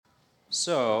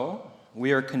So,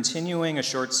 we are continuing a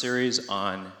short series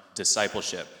on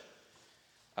discipleship.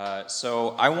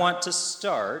 So, I want to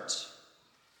start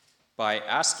by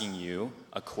asking you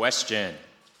a question.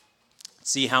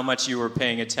 See how much you were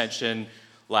paying attention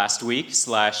last week,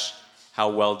 / how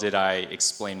well did I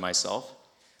explain myself.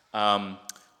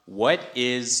 What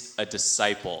is a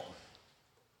disciple?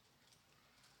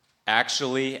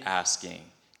 Actually asking.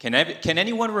 Can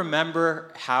anyone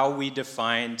remember how we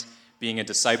defined being a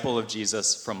disciple of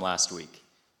Jesus from last week?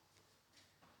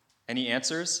 Any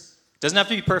answers? Doesn't have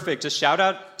to be perfect. Just shout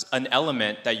out an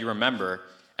element that you remember,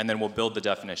 and then we'll build the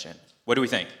definition. What do we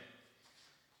think?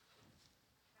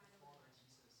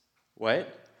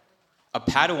 What? A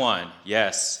Padawan,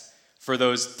 yes. For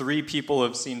those 3 people who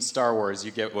have seen Star Wars, you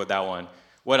get that one.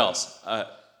 What else?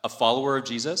 A follower of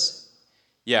Jesus?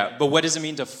 Yeah, but what does it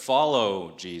mean to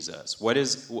follow Jesus? What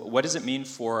does it mean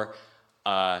for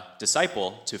a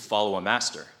disciple to follow a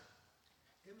master?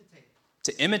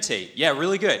 To imitate. Yeah,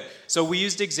 really good. So we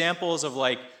used examples of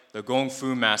like the Kung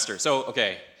Fu master. So,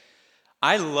 okay,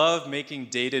 I love making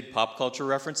dated pop culture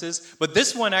references, but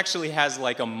this one actually has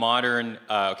like a modern,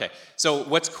 So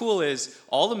what's cool is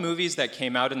all the movies that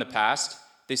came out in the past,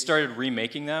 they started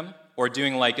remaking them or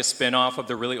doing like a spin-off of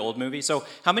the really old movie. So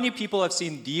how many people have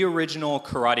seen the original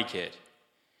Karate Kid?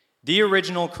 The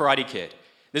original Karate Kid.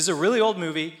 This is a really old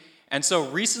movie, and so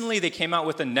recently they came out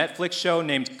with a Netflix show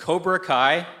named Cobra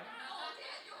Kai.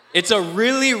 It's a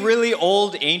really, really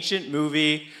old, ancient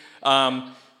movie.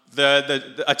 A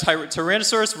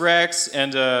Tyrannosaurus Rex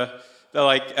and a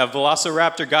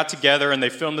Velociraptor got together and they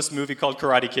filmed this movie called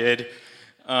Karate Kid.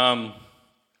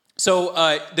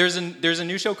 There's a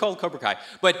new show called Cobra Kai.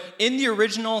 But in the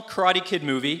original Karate Kid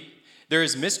movie, there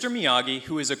is Mr. Miyagi,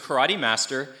 who is a karate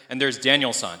master, and there's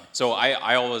Daniel-san. So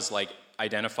I always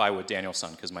identify with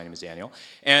Daniel-san because my name is Daniel.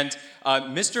 And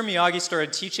Mr. Miyagi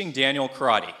started teaching Daniel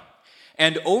karate.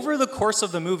 And over the course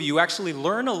of the movie, you actually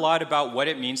learn a lot about what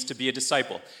it means to be a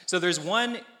disciple. So there's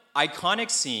one iconic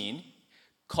scene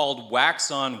called wax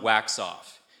on, wax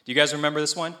off. Do you guys remember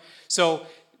this one? So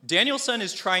Daniel-san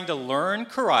is trying to learn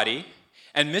karate,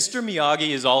 and Mr. Miyagi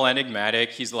is all enigmatic.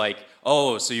 He's like,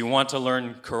 oh, so you want to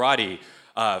learn karate?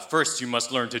 First, you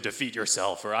must learn to defeat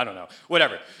yourself, or I don't know,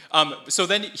 whatever. So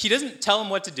then he doesn't tell him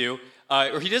what to do,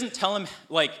 or he doesn't tell him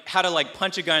how to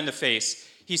punch a guy in the face.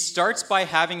 He starts by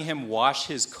having him wash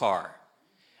his car.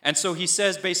 And so he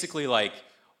says basically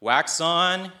wax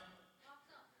on,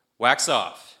 wax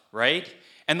off, right?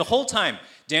 And the whole time,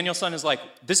 Daniel-san is like,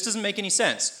 this doesn't make any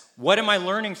sense. What am I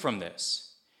learning from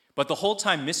this? But the whole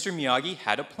time, Mr. Miyagi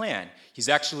had a plan. He's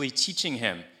actually teaching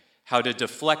him how to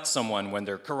deflect someone when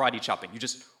they're karate chopping. You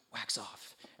just wax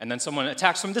off. And then someone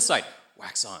attacks from this side,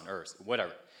 wax on, or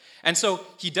whatever. And so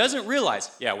he doesn't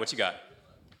realize, yeah, what you got?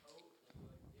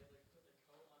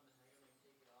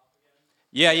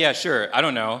 Yeah, sure. I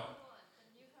don't know.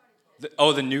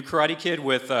 The new Karate Kid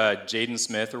with Jaden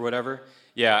Smith or whatever?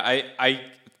 Yeah, I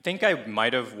think I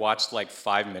might have watched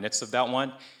 5 minutes of that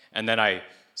one, and then I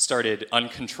started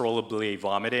uncontrollably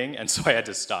vomiting, and so I had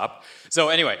to stop. So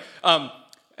anyway, I'm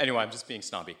just being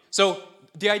snobby. So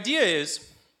the idea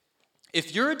is,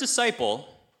 if you're a disciple,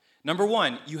 number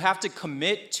one, you have to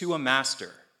commit to a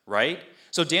master, right?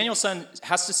 So Daniel-san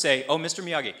has to say, oh, Mr.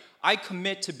 Miyagi, I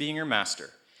commit to being your master.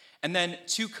 And then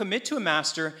to commit to a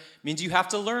master means you have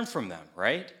to learn from them,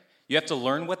 right? You have to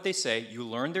learn what they say, you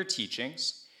learn their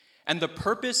teachings, and the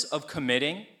purpose of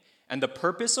committing and the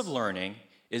purpose of learning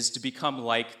is to become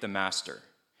like the master.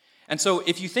 And so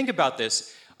if you think about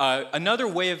this, another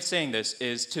way of saying this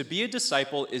is to be a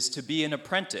disciple is to be an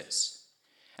apprentice.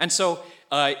 And so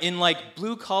in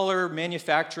blue-collar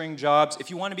manufacturing jobs,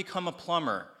 if you want to become a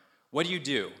plumber, what do?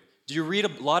 Do you read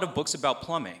a lot of books about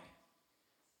plumbing?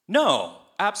 No.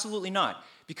 Absolutely not,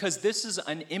 because this is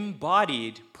an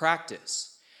embodied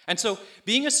practice. And so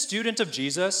being a student of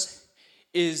Jesus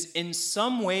is in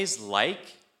some ways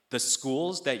like the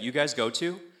schools that you guys go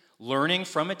to, learning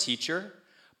from a teacher,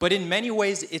 but in many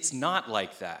ways it's not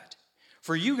like that.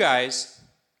 For you guys,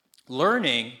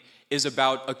 learning is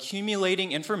about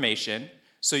accumulating information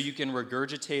so you can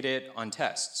regurgitate it on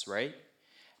tests, right?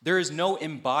 There is no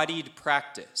embodied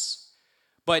practice.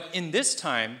 But in this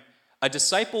time, a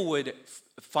disciple would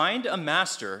find a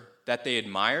master that they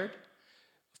admired,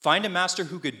 find a master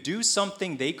who could do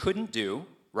something they couldn't do,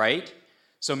 right?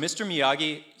 So Mr.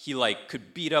 Miyagi, he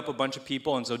could beat up a bunch of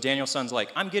people, and so Daniel-san's like,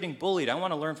 I'm getting bullied, I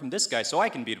want to learn from this guy so I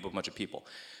can beat up a bunch of people.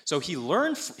 So he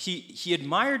learned, he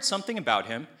admired something about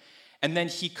him, and then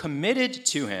he committed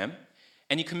to him,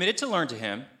 and he committed to learn to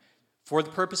him for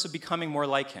the purpose of becoming more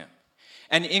like him.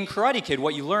 And in Karate Kid,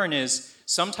 what you learn is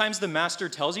sometimes the master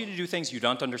tells you to do things you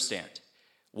don't understand.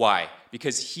 Why?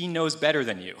 Because he knows better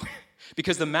than you.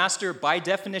 Because the master, by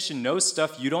definition, knows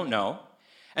stuff you don't know.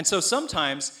 And so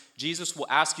sometimes Jesus will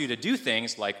ask you to do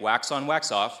things like wax on,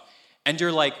 wax off, and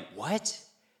you're like, what?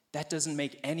 That doesn't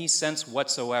make any sense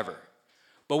whatsoever.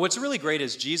 But what's really great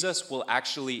is Jesus will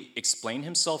actually explain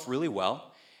himself really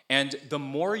well. And the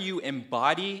more you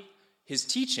embody his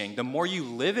teaching, the more you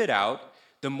live it out,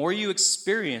 the more you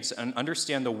experience and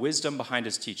understand the wisdom behind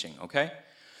his teaching, okay?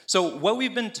 So what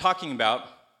we've been talking about,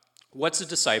 what's a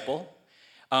disciple?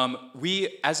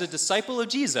 As a disciple of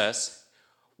Jesus,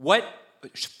 what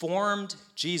formed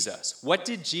Jesus? What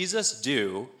did Jesus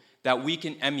do that we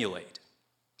can emulate?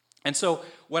 And so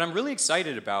what I'm really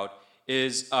excited about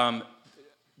is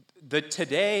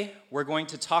today we're going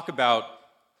to talk about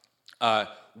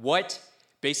what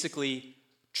basically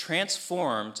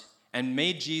transformed and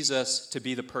made Jesus to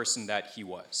be the person that he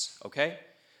was, okay?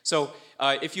 So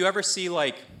if you ever see,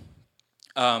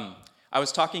 I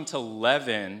was talking to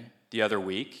Levin the other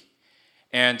week,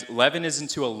 and Levin is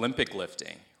into Olympic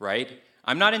lifting, right?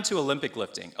 I'm not into Olympic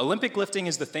lifting. Olympic lifting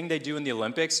is the thing they do in the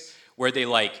Olympics where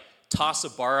they toss a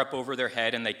bar up over their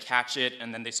head and they catch it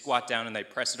and then they squat down and they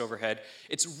press it overhead.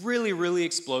 It's really, really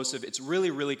explosive. It's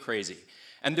really, really crazy.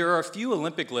 And there are a few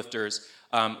Olympic lifters,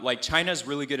 China's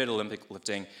really good at Olympic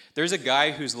lifting. There's a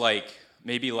guy who's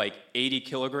maybe 80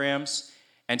 kilograms,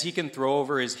 and he can throw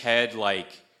over his head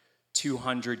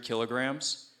 200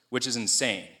 kilograms, which is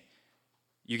insane.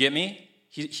 You get me?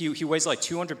 He weighs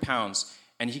 200 pounds,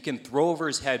 and he can throw over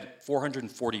his head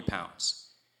 440 pounds.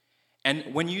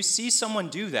 And when you see someone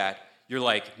do that, you're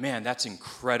like, man, that's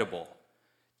incredible.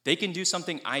 They can do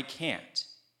something I can't.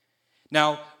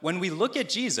 Now, when we look at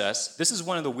Jesus, this is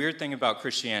one of the weird things about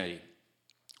Christianity.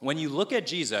 When you look at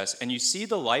Jesus and you see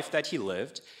the life that he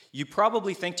lived, you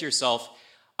probably think to yourself,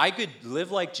 I could live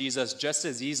like Jesus just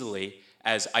as easily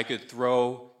as I could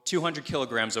throw 200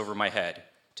 kilograms over my head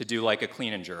to do a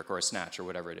clean and jerk or a snatch or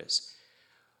whatever it is.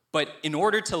 But in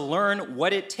order to learn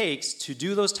what it takes to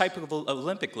do those type of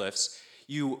Olympic lifts,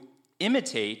 you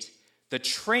imitate the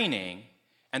training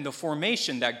and the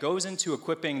formation that goes into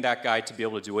equipping that guy to be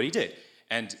able to do what he did.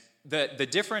 And the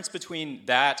difference between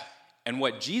that and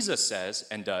what Jesus says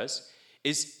and does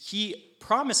is he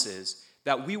promises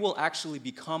that we will actually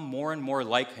become more and more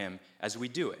like him as we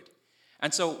do it.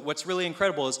 And so what's really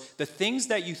incredible is the things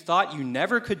that you thought you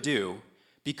never could do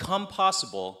become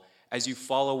possible as you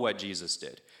follow what Jesus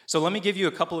did. So let me give you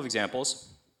a couple of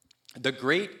examples. The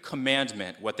great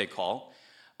commandment, what they call,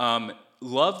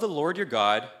 love the Lord your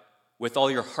God with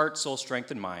all your heart, soul,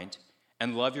 strength, and mind,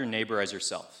 and love your neighbor as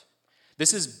yourself.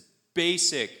 This is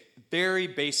basic, very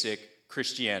basic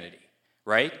Christianity,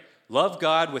 right? Love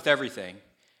God with everything,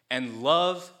 and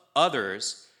love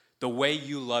others the way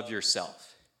you love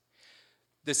yourself.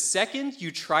 The second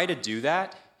you try to do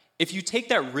that, if you take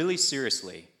that really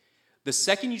seriously, the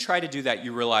second you try to do that,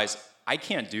 you realize, I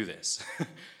can't do this.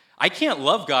 I can't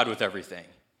love God with everything.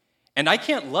 And I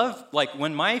can't love,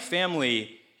 when my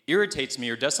family irritates me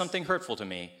or does something hurtful to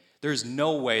me, there's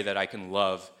no way that I can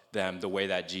love them the way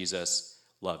that Jesus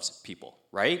loves people,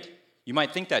 right? You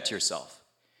might think that to yourself.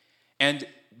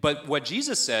 But what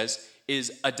Jesus says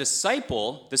is a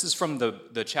disciple, this is from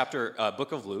the chapter,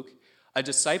 book of Luke, a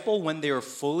disciple, when they are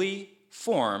fully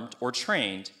formed or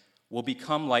trained, will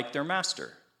become like their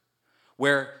master.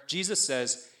 Where Jesus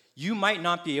says, you might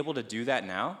not be able to do that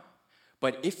now,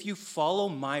 but if you follow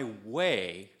my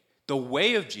way, the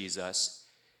way of Jesus,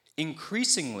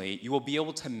 increasingly you will be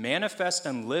able to manifest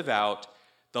and live out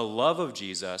the love of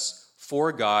Jesus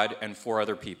for God and for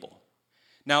other people.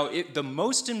 Now, the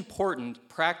most important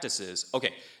practices,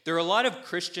 there are a lot of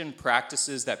Christian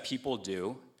practices that people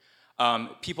do.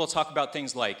 People talk about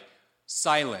things like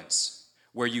silence,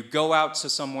 where you go out to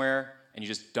somewhere and you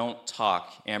just don't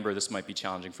talk. Amber, this might be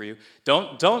challenging for you.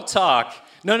 Don't talk.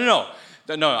 No,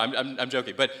 I'm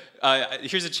joking. But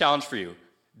here's a challenge for you.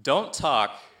 Don't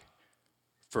talk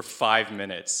for 5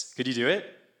 minutes. Could you do it?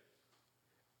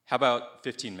 How about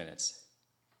 15 minutes?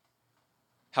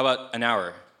 How about an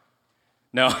hour?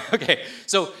 No? Okay.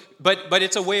 So, but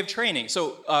it's a way of training.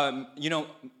 So,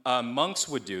 monks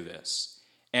would do this.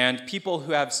 And people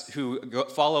who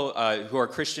are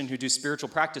Christian, who do spiritual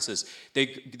practices,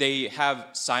 they have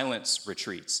silence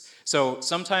retreats. So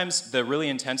sometimes the really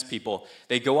intense people,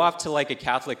 they go off to a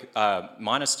Catholic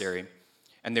monastery,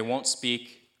 and they won't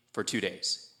speak for 2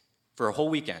 days. For a whole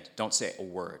weekend, don't say a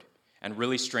word. And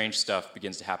really strange stuff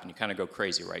begins to happen. You kind of go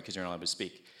crazy, right? Because you're not allowed to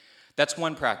speak. That's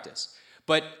one practice.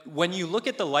 But when you look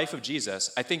at the life of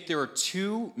Jesus, I think there are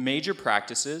two major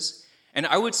practices. And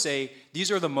I would say these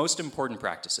are the most important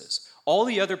practices. All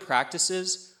the other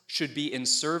practices should be in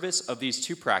service of these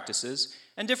two practices.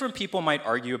 And different people might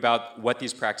argue about what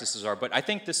these practices are, but I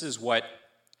think this is what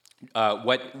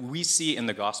we see in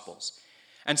the Gospels.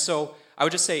 And so I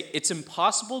would just say it's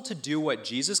impossible to do what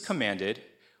Jesus commanded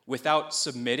without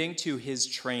submitting to his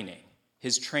training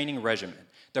regimen.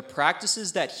 The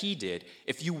practices that he did,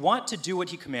 if you want to do what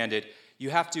he commanded, you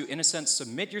have to, in a sense,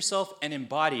 submit yourself and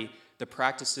embody the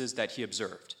practices that he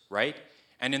observed, right?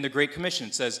 And in the Great Commission,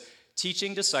 it says,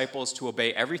 teaching disciples to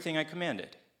obey everything I commanded,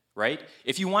 right?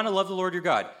 If you want to love the Lord your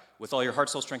God with all your heart,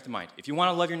 soul, strength, and mind, if you want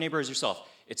to love your neighbor as yourself,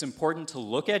 it's important to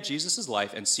look at Jesus'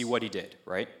 life and see what he did,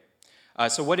 right?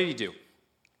 So what did he do?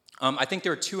 I think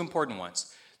there are two important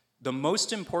ones.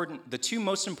 The two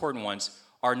most important ones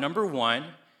are, number one,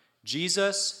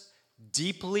 Jesus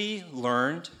deeply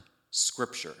learned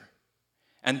Scripture.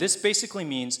 And this basically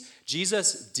means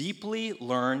Jesus deeply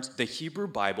learned the Hebrew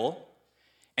Bible,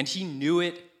 and he knew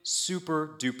it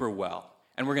super duper well.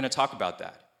 And we're going to talk about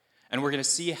that. And we're going to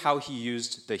see how he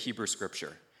used the Hebrew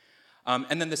Scripture.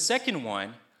 And then the second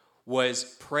one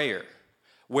was prayer,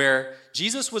 where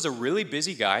Jesus was a really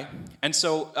busy guy. And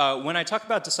so when I talk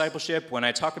about discipleship, when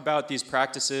I talk about these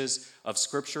practices of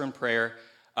Scripture and prayer,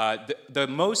 the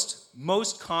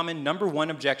most common number one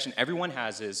objection everyone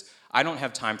has is, I don't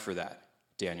have time for that,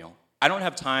 Daniel. I don't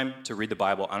have time to read the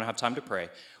Bible. I don't have time to pray.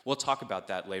 We'll talk about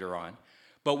that later on.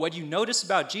 But what you notice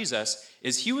about Jesus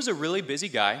is he was a really busy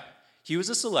guy. He was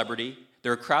a celebrity.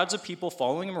 There are crowds of people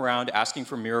following him around, asking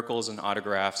for miracles and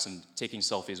autographs and taking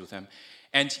selfies with him.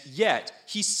 And yet,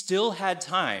 he still had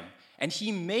time, and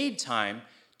he made time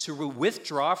to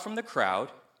withdraw from the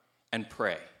crowd and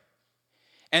pray.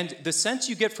 And the sense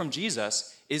you get from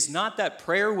Jesus is not that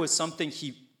prayer was something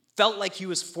he felt like he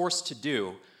was forced to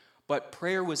do, but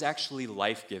prayer was actually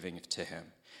life-giving to him.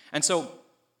 And so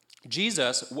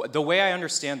Jesus, the way I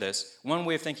understand this, one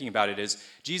way of thinking about it is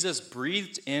Jesus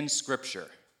breathed in Scripture.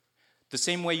 The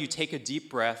same way you take a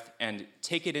deep breath and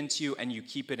take it into you and you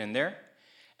keep it in there.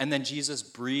 And then Jesus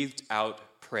breathed out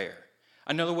prayer.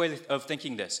 Another way of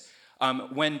thinking this,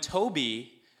 when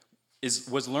Toby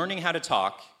was learning how to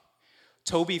talk,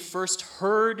 Toby first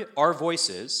heard our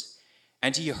voices,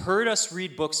 and he heard us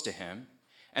read books to him,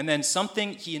 and then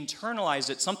he internalized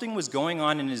it, something was going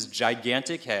on in his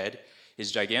gigantic head,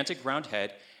 his gigantic round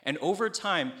head, and over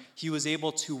time, he was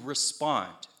able to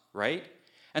respond, right?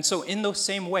 And so in the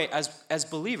same way, as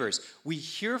believers, we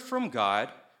hear from God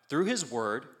through his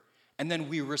word, and then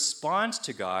we respond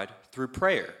to God through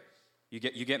prayer. You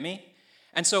get me?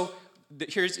 And so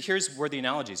here's where the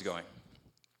analogy is going.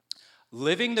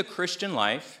 Living the Christian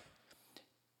life,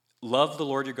 love the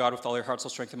Lord your God with all your heart, soul,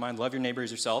 strength, and mind, love your neighbor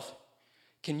as yourself.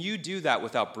 Can you do that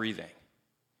without breathing?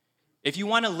 If you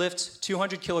want to lift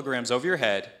 200 kilograms over your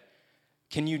head,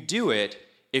 can you do it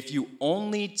if you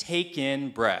only take in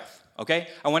breath? Okay?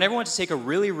 I want everyone to take a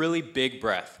really, really big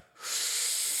breath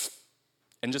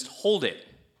and just hold it.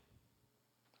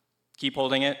 Keep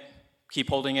holding it, keep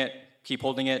holding it, keep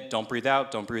holding it. Don't breathe out,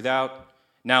 don't breathe out.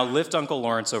 Now lift Uncle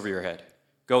Lawrence over your head.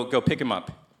 Go pick him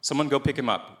up. Someone go pick him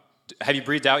up. Have you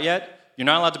breathed out yet? You're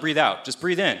not allowed to breathe out. Just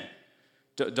breathe in.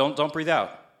 Don't breathe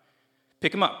out.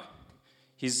 Pick him up.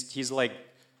 He's like,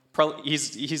 probably,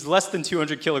 he's less than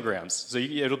 200 kilograms, so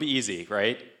it'll be easy,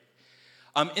 right?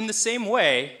 In the same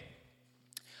way,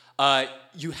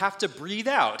 you have to breathe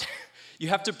out. You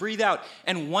have to breathe out.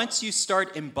 And once you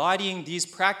start embodying these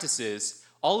practices,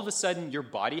 all of a sudden your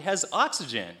body has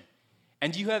oxygen,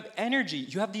 and you have energy.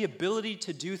 You have the ability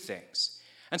to do things.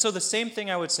 And so the same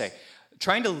thing I would say,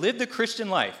 trying to live the Christian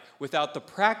life without the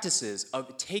practices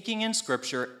of taking in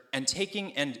Scripture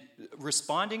and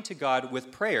responding to God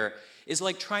with prayer is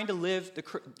like trying to live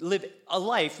a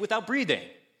life without breathing.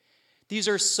 These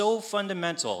are so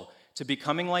fundamental to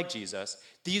becoming like Jesus.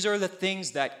 These are the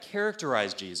things that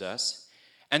characterize Jesus.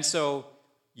 And so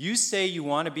you say you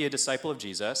want to be a disciple of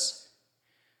Jesus.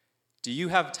 Do you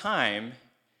have time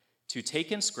to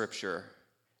take in Scripture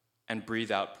and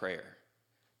breathe out prayer?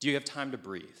 Do you have time to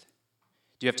breathe?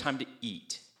 Do you have time to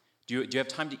eat? Do you have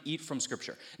time to eat from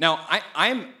Scripture? Now,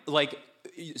 I'm like,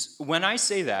 when I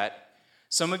say that,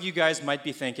 some of you guys might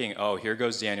be thinking, oh, here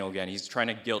goes Daniel again. He's trying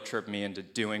to guilt trip me into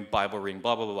doing Bible reading,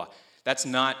 blah, blah, blah, blah. That's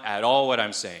not at all what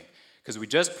I'm saying, because we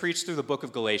just preached through the book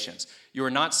of Galatians. You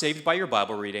are not saved by your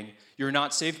Bible reading. You're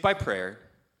not saved by prayer.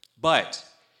 But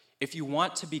if you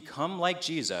want to become like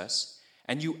Jesus,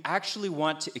 and you actually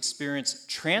want to experience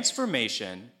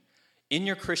transformation in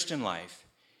your Christian life,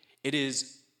 it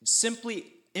is simply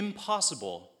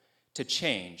impossible to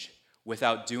change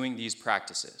without doing these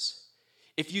practices.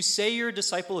 If you say you're a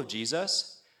disciple of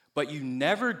Jesus, but you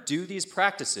never do these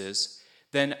practices,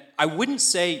 then I wouldn't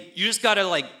say you just got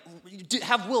to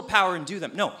have willpower and do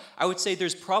them. No, I would say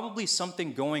there's probably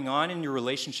something going on in your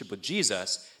relationship with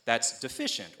Jesus that's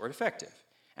deficient or defective.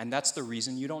 And that's the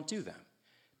reason you don't do them.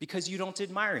 Because you don't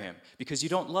admire him, because you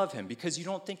don't love him, because you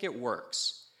don't think it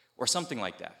works, or something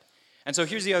like that. And so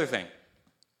here's the other thing.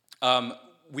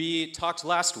 We talked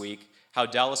last week how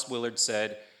Dallas Willard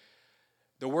said,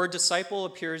 the word disciple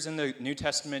appears in the New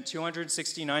Testament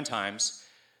 269 times.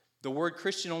 The word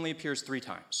Christian only appears 3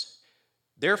 times.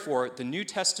 Therefore, the New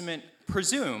Testament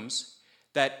presumes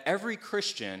that every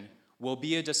Christian will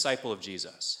be a disciple of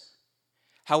Jesus.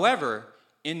 However,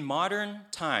 in modern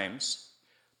times,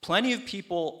 plenty of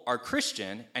people are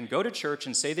Christian and go to church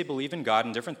and say they believe in God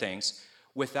and different things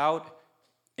without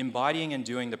embodying and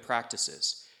doing the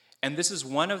practices. And this is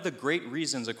one of the great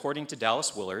reasons, according to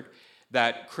Dallas Willard,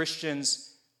 that Christians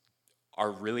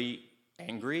are really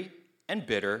angry and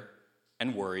bitter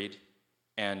and worried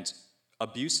and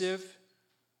abusive.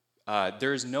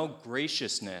 There's no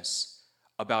graciousness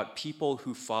about people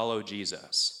who follow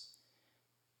Jesus.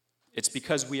 It's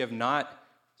because we have not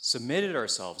submitted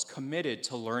ourselves, committed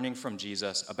to learning from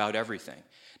Jesus about everything.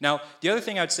 Now, the other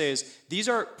thing I'd say is these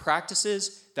are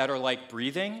practices that are like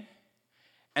breathing.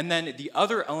 And then the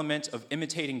other element of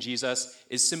imitating Jesus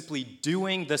is simply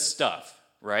doing the stuff,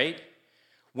 right?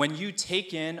 When you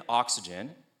take in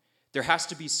oxygen, there has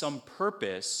to be some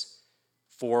purpose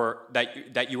for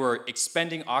that you are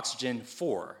expending oxygen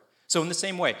for. So in the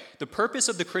same way, the purpose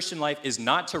of the Christian life is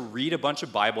not to read a bunch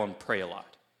of Bible and pray a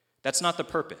lot. That's not the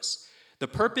purpose. The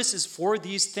purpose is for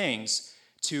these things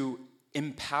to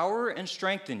empower and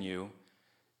strengthen you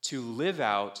to live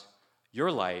out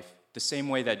your life the same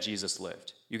way that Jesus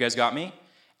lived. You guys got me?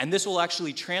 And this will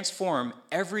actually transform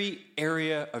every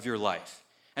area of your life.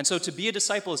 And so to be a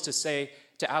disciple is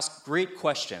to ask great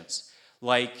questions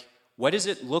like, what does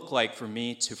it look like for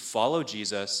me to follow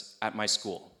Jesus at my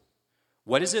school?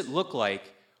 What does it look like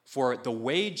for the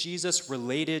way Jesus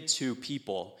related to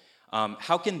people?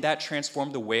 How can that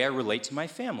transform the way I relate to my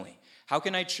family? How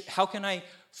can I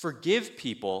forgive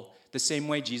people the same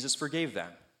way Jesus forgave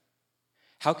them?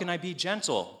 How can I be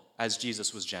gentle as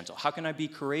Jesus was gentle? How can I be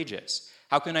courageous?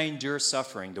 How can I endure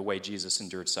suffering the way Jesus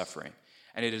endured suffering?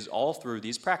 And it is all through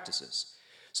these practices.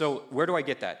 So where do I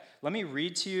get that? Let me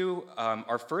read to you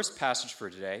our first passage for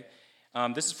today.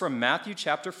 This is from Matthew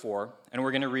chapter 4, and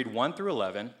we're going to read 1 through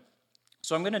 11.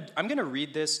 So I'm going to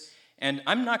read this, and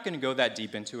I'm not going to go that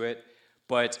deep into it,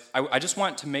 but I just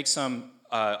want to make some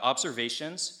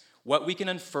observations, what we can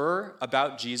infer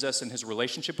about Jesus and his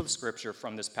relationship with Scripture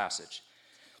from this passage.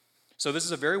 So this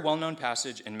is a very well-known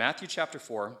passage in Matthew chapter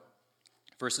 4,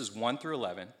 verses 1 through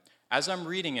 11. As I'm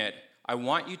reading it, I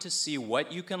want you to see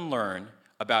what you can learn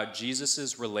about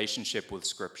Jesus' relationship with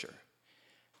Scripture.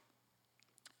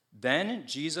 Then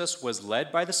Jesus was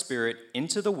led by the Spirit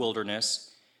into the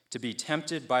wilderness to be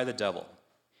tempted by the devil.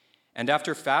 And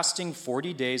after fasting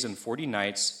 40 days and 40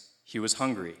 nights, he was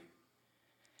hungry.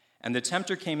 And the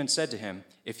tempter came and said to him,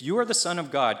 "If you are the Son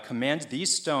of God, command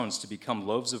these stones to become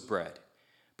loaves of bread."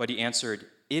 But he answered,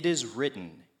 "It is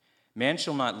written, man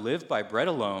shall not live by bread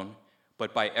alone,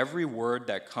 but by every word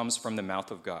that comes from the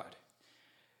mouth of God."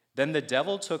 Then the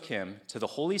devil took him to the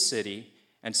holy city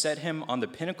and set him on the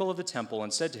pinnacle of the temple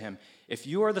and said to him, "If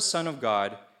you are the Son of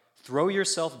God, throw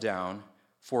yourself down,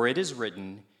 for it is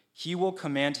written, he will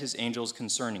command his angels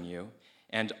concerning you,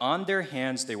 and on their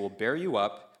hands they will bear you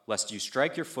up, lest you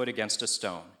strike your foot against a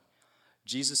stone."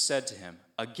 Jesus said to him,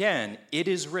 "Again, it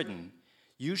is written,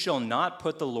 you shall not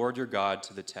put the Lord your God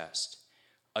to the test."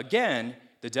 Again,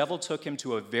 the devil took him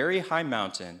to a very high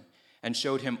mountain and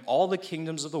showed him all the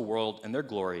kingdoms of the world and their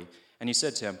glory. And he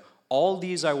said to him, "All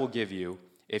these I will give you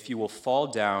if you will fall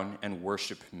down and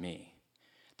worship me."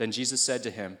 Then Jesus said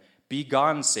to him,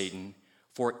 "Begone, Satan,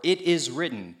 for it is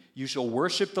written, you shall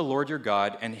worship the Lord your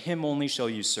God, and him only shall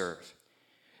you serve."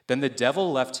 Then the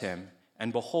devil left him,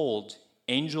 and behold,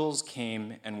 angels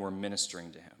came and were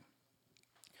ministering to him.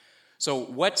 So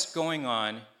what's going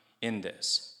on in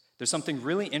this? There's something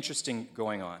really interesting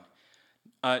going on.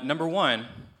 Number one,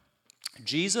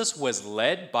 Jesus was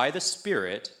led by the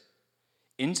Spirit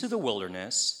into the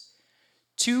wilderness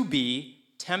to be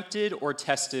tempted or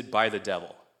tested by the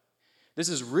devil. This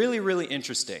is really, really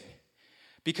interesting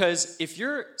because if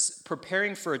you're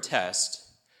preparing for a test,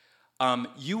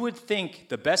 you would think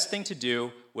the best thing to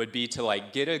do would be to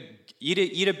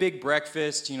eat a big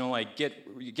breakfast,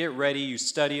 get ready, you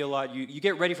study a lot, you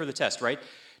get ready for the test, right?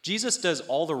 Jesus does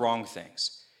all the wrong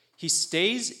things. He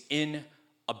stays in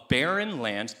a barren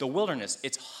land, the wilderness.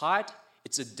 It's hot,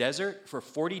 it's a desert for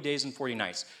 40 days and 40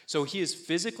 nights. So he is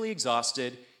physically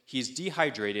exhausted, he's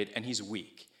dehydrated, and he's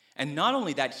weak. And not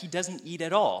only that, he doesn't eat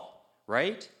at all,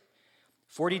 right?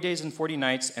 40 days and 40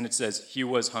 nights, and it says he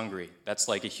was hungry. That's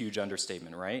like a huge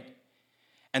understatement, right?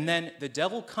 And then the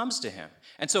devil comes to him.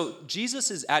 And so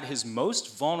Jesus is at his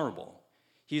most vulnerable.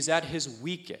 He's at his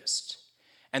weakest.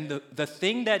 And the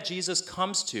thing that Jesus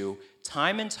comes to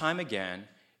time and time again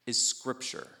is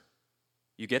Scripture.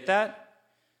 You get that?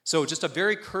 So just a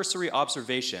very cursory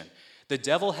observation. The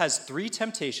devil has 3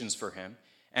 temptations for him,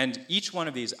 and each one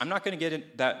of these, I'm not going to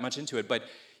get that much into it, but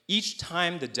each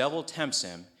time the devil tempts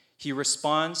him, he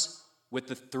responds with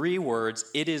the 3 words,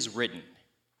 "It is written,"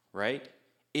 right?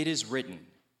 It is written.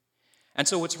 And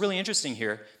so what's really interesting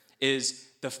here is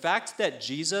the fact that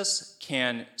Jesus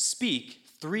can speak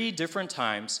 3 different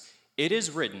times, "It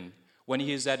is written," when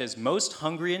he is at his most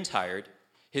hungry and tired,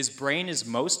 his brain is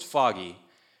most foggy,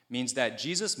 means that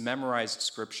Jesus memorized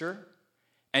Scripture,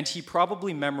 and he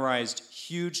probably memorized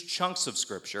huge chunks of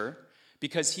Scripture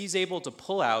because he's able to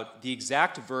pull out the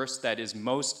exact verse that is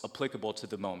most applicable to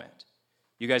the moment.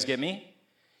 You guys get me?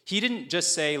 He didn't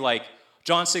just say like,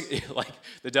 John 6, like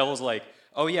the devil's like,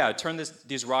 "Oh yeah, turn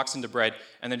these rocks into bread,"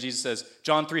 and then Jesus says,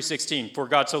 John 3:16, "For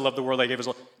God so loved the world that he gave his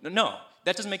life." No,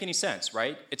 that doesn't make any sense,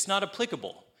 right? It's not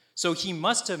applicable. So he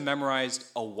must have memorized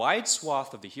a wide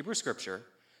swath of the Hebrew Scripture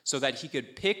so that he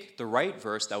could pick the right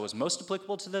verse that was most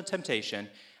applicable to the temptation,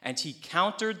 and he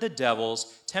countered the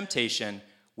devil's temptation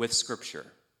with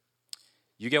Scripture.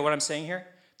 You get what I'm saying here?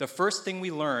 The first thing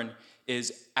we learn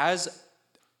is as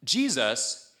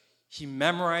Jesus, he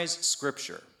memorized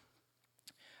Scripture.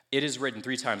 It is written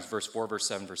 3 times, verse 4, verse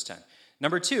 7, verse 10.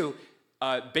 Number 2,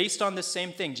 based on this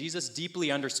same thing, Jesus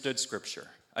deeply understood Scripture.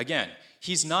 Again,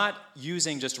 he's not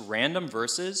using just random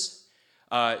verses.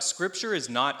 Scripture is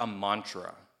not a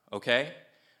mantra, okay?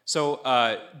 So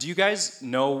do you guys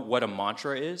know what a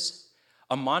mantra is?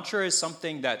 A mantra is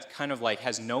something that kind of like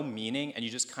has no meaning, and you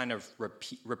just kind of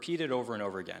repeat it over and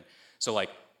over again. So like,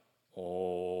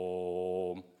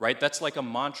 Om, right? That's like a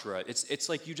mantra. It's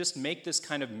like you just make this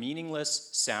kind of meaningless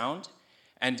sound,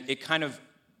 and it kind of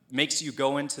makes you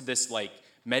go into this like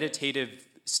meditative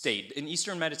state. In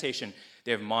Eastern meditation,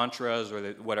 they have mantras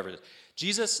or whatever.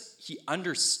 Jesus, he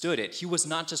understood it. He was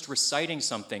not just reciting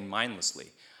something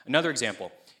mindlessly. Another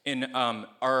example, in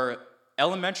our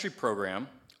elementary program,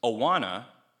 Awana,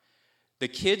 the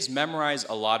kids memorize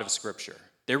a lot of Scripture.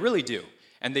 They really do.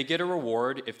 And they get a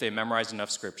reward if they memorize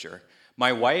enough Scripture.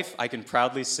 My wife, I can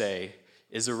proudly say,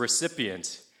 is a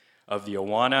recipient of the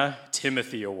Awana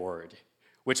Timothy Award,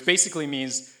 which basically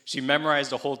means she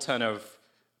memorized a whole ton of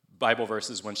Bible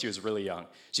verses when she was really young.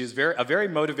 She was a very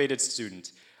motivated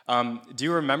student. Do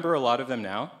you remember a lot of them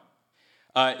now?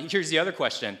 Here's the other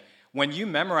question. When you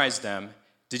memorized them,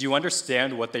 did you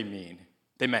understand what they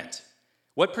meant?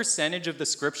 What percentage of the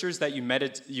Scriptures that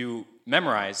you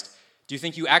memorized do you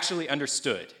think you actually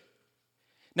understood?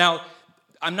 Now,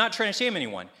 I'm not trying to shame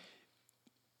anyone.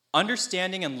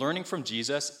 Understanding and learning from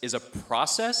Jesus is a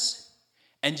process,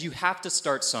 and you have to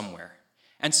start somewhere.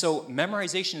 And so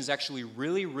memorization is actually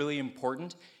really, really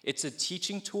important. It's a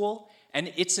teaching tool,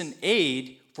 and it's an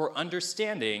aid for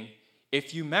understanding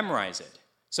if you memorize it.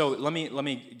 So let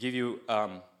me give you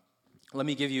an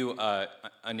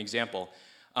example.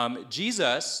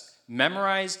 Jesus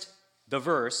memorized the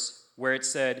verse where it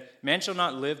said, "Man shall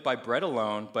not live by bread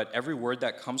alone, but every word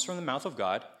that comes from the mouth of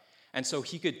God." And so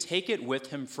he could take it with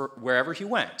him for wherever he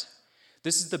went.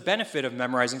 This is the benefit of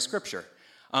memorizing Scripture.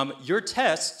 Your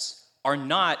tests are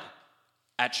not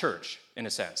at church, in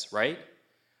a sense, right?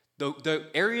 The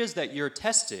areas that you're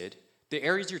tested, the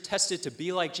areas you're tested to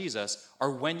be like Jesus,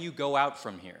 are when you go out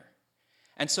from here.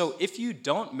 And so if you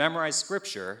don't memorize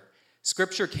Scripture,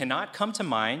 Scripture cannot come to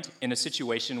mind in a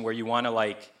situation where you want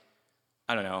to,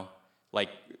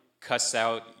 cuss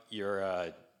out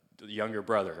your younger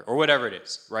brother or whatever it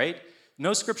is, right?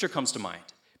 No Scripture comes to mind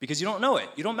because you don't know it.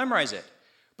 You don't memorize it.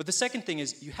 But the second thing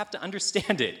is you have to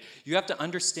understand it. You have to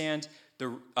understand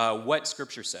what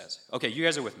Scripture says. Okay, you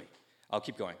guys are with me. I'll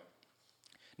keep going.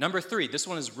 Number 3, this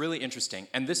one is really interesting.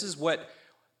 And this is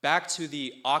back to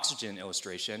the oxygen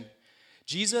illustration,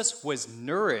 Jesus was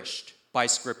nourished by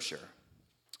Scripture.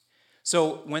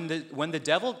 So when the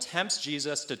devil tempts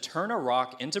Jesus to turn a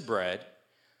rock into bread,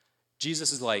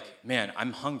 Jesus is like, "Man,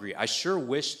 I'm hungry. I sure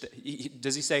wish."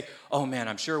 Does he say, "Oh man,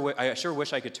 I sure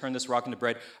wish I could turn this rock into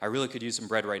bread. I really could use some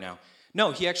bread right now"?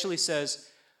 No, he actually says,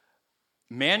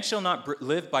 "Man shall not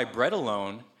live by bread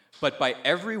alone, but by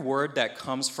every word that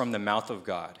comes from the mouth of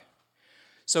God."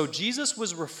 So Jesus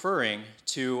was referring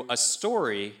to a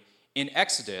story in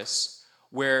Exodus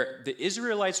where the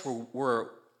Israelites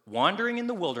were wandering in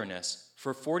the wilderness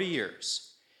for 40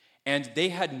 years, and they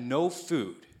had no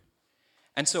food.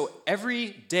 And so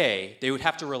every day they would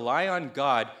have to rely on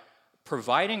God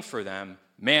providing for them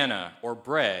manna or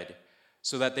bread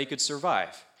so that they could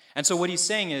survive. And so what he's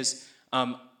saying is,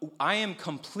 I am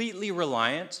completely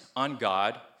reliant on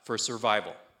God for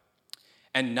survival.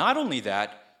 And not only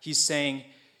that, he's saying,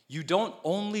 you don't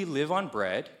only live on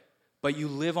bread, but you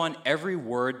live on every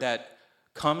word that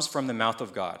comes from the mouth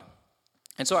of God.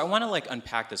 And so I want to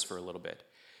unpack this for a little bit.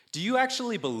 Do you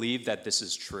actually believe that this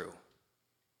is true?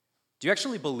 Do you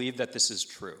actually believe that this is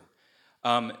true?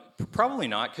 Probably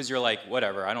not, because you're like,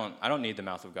 whatever. I don't need the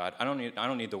mouth of God. I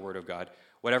don't need the word of God,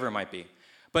 whatever it might be.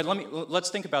 But let's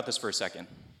think about this for a second.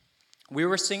 We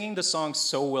were singing the song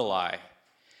 "So Will I,"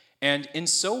 and in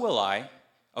 "So Will I,"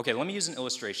 okay, let me use an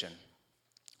illustration.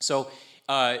 So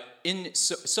in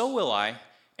So Will I,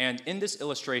 and in this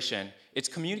illustration, it's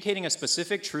communicating a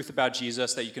specific truth about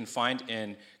Jesus that you can find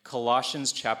in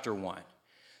Colossians chapter 1.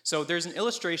 So there's an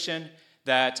illustration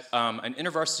that an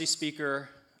InterVarsity speaker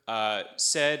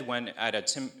said when at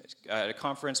a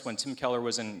conference when Tim Keller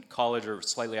was in college or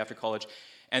slightly after college,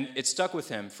 and it stuck with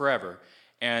him forever.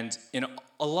 And in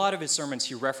a lot of his sermons,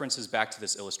 he references back to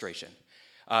this illustration.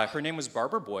 Her name was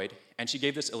Barbara Boyd, and she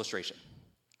gave this illustration.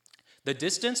 The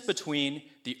distance between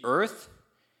the earth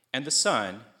and the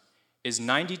sun is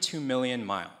 92 million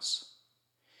miles.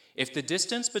 If the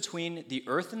distance between the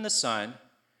earth and the sun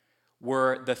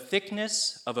were the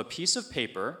thickness of a piece of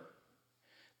paper,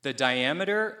 the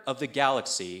diameter of the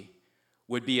galaxy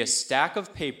would be a stack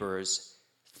of papers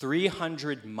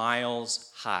 300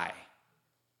 miles high.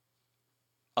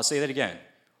 I'll say that again.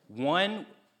 One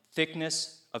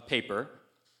thickness of paper.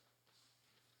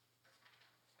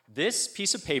 This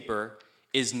piece of paper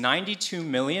is 92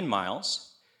 million miles.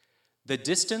 The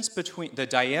distance between the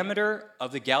diameter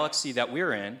of the galaxy that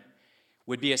we're in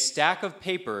would be a stack of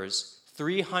papers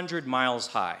 300 miles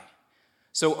high.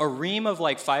 So a ream of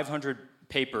 500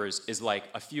 papers is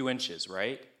a few inches,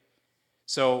 right?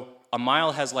 So a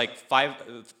mile has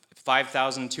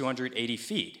 5,280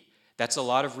 feet. That's a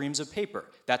lot of reams of paper.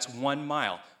 That's 1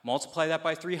 mile. Multiply that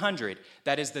by 300.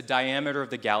 That is the diameter of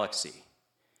the galaxy.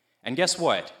 And guess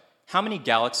what? How many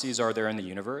galaxies are there in the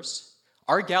universe?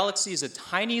 Our galaxy is a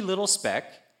tiny little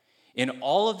speck in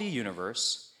all of the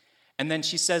universe. And then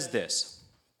she says this: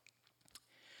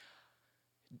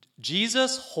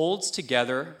 Jesus holds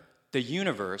together the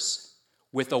universe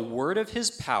with a word of his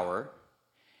power,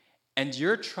 and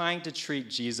you're trying to treat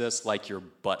Jesus like your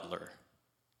butler.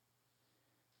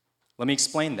 Let me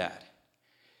explain that.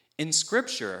 In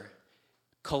Scripture,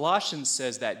 Colossians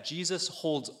says that Jesus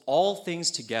holds all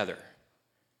things together.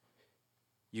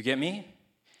 You get me?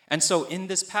 And so in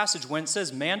this passage, when it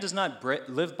says man does not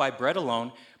live by bread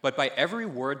alone, but by every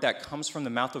word that comes from the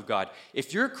mouth of God,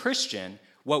 if you're a Christian,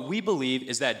 what we believe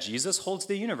is that Jesus holds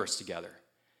the universe together.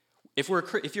 If you're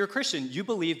a Christian, you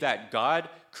believe that God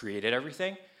created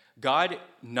everything. God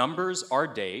numbers our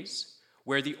days,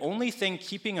 where the only thing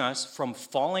keeping us from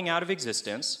falling out of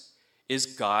existence is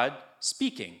God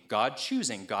speaking, God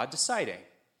choosing, God deciding.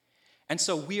 And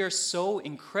so we are so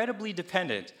incredibly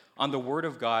dependent on the Word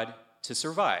of God to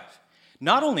survive.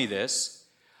 Not only this,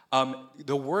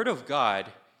 the Word of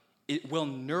God, it will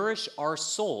nourish our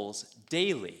souls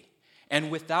daily.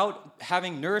 And without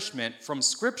having nourishment from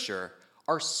Scripture,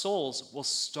 our souls will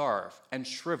starve and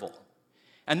shrivel.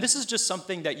 And this is just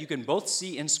something that you can both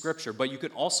see in Scripture, but you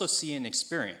can also see in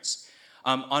experience.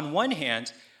 On one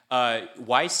hand,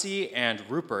 YC and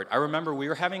Rupert, I remember we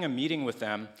were having a meeting with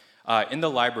them in the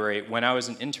library when I was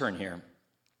an intern here.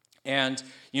 And,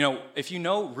 if you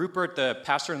know Rupert, the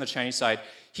pastor on the Chinese side,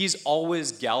 he's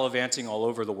always gallivanting all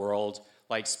over the world,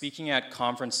 speaking at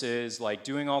conferences,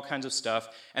 doing all kinds of stuff.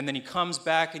 And then he comes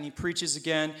back and he preaches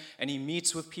again, and he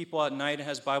meets with people at night and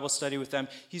has Bible study with them.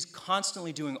 He's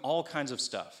constantly doing all kinds of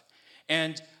stuff.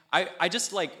 And I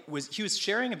just he was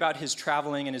sharing about his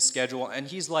traveling and his schedule, and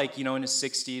he's in his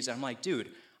 60s. And I'm like,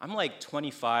 dude, I'm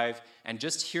 25, and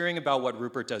just hearing about what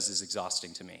Rupert does is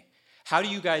exhausting to me. How do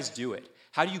you guys do it?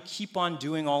 How do you keep on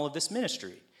doing all of this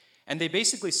ministry? And they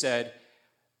basically said,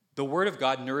 the Word of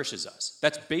God nourishes us.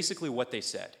 That's basically what they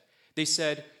said. They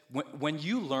said, when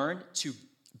you learn to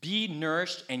be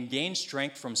nourished and gain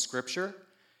strength from Scripture,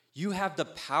 you have the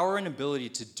power and ability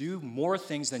to do more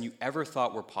things than you ever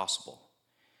thought were possible.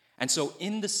 And so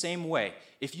in the same way,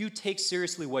 if you take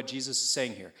seriously what Jesus is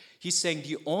saying here, he's saying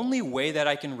the only way that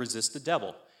I can resist the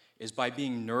devil is by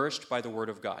being nourished by the Word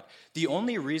of God. The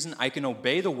only reason I can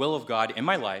obey the will of God in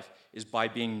my life is by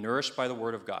being nourished by the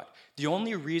Word of God. The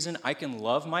only reason I can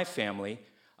love my family,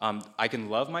 I can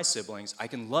love my siblings, I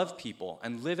can love people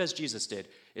and live as Jesus did,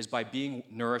 is by being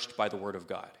nourished by the Word of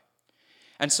God.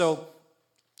 And so,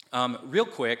 real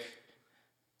quick,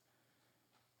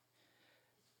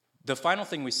 The final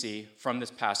thing we see from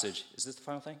this passage, is this the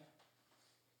final thing?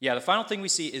 Yeah, the final thing we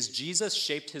see is Jesus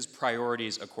shaped his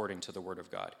priorities according to the word of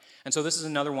God. And so this is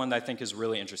another one that I think is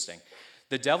really interesting.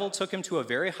 The devil took him to a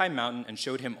very high mountain and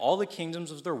showed him all the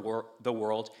kingdoms of the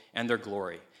world and their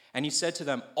glory. And he said to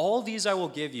them, "All these I will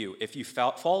give you if you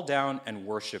fall down and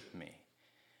worship me."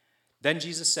 Then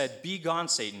Jesus said, "Be gone,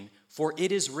 Satan, for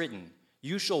it is written,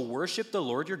 'You shall worship the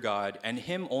Lord your God, and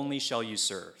him only shall you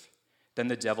serve.'" Then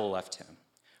the devil left him.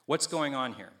 What's going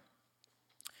on here?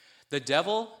 The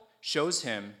devil shows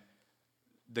him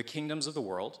the kingdoms of the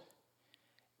world,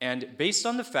 and based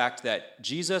on the fact that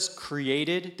Jesus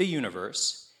created the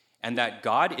universe and that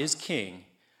God is king,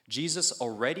 Jesus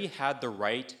already had the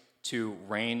right to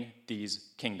reign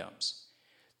these kingdoms.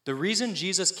 The reason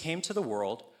Jesus came to the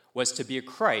world was to be a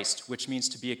Christ, which means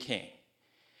to be a king.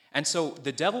 And so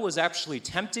the devil was actually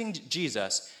tempting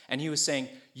Jesus, and he was saying,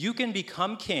 you can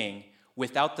become king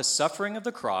without the suffering of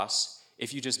the cross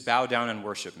if you just bow down and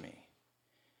worship me.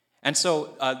 And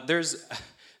so there's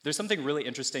something really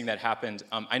interesting that happened.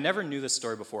 I never knew this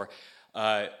story before.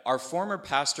 Our former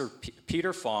pastor,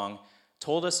 Peter Fong,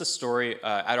 told us a story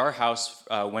at our house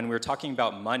when we were talking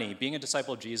about money, being a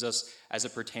disciple of Jesus as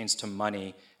it pertains to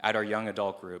money at our young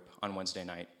adult group on Wednesday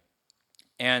night.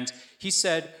 And he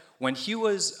said when he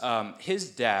was, his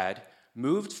dad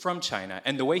moved from China,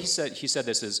 and the way he said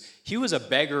this is, he was a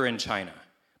beggar in China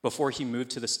before he moved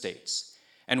to the States.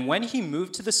 And when he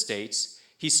moved to the States,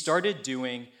 he started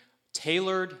doing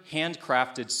tailored,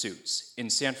 handcrafted suits in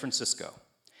San Francisco.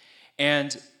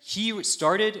 And he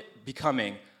started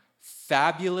becoming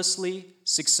fabulously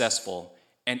successful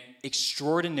and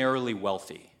extraordinarily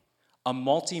wealthy, a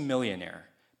multimillionaire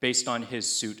based on his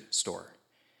suit store.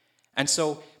 And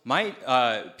so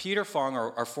Peter Fong,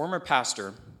 our former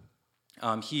pastor,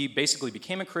 he basically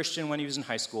became a Christian when he was in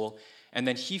high school, and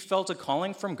then he felt a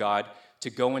calling from God to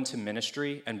go into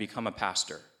ministry and become a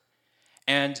pastor.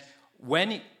 And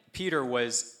when Peter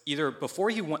was either before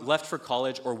he left for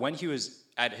college or when he was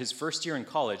at his first year in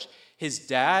college, his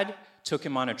dad took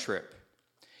him on a trip.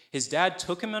 His dad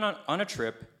took him on a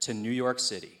trip to New York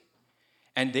City,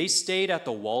 and they stayed at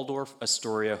the Waldorf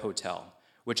Astoria Hotel,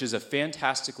 which is a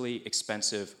fantastically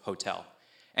expensive hotel.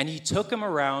 And he took him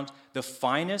around the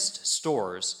finest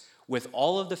stores with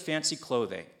all of the fancy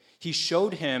clothing. He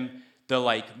showed him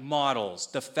the models,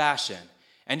 the fashion.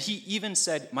 And he even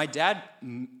said, my dad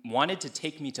wanted to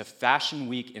take me to Fashion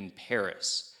Week in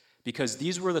Paris because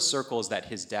these were the circles that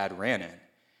his dad ran in.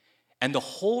 And the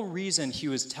whole reason he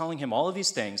was telling him all of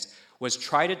these things was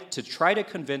to try to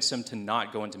convince him to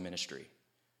not go into ministry.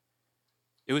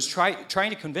 It was trying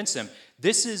to convince him,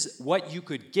 this is what you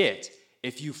could get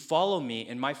if you follow me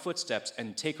in my footsteps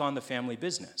and take on the family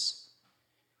business.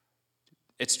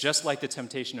 It's just like the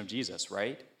temptation of Jesus,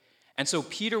 right? And so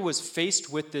Peter was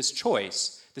faced with this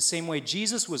choice, the same way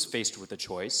Jesus was faced with a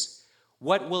choice.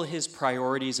 What will his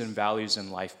priorities and values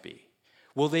in life be?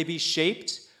 Will they be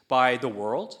shaped by the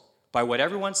world, by what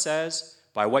everyone says,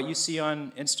 by what you see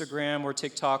on Instagram or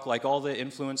TikTok, like all the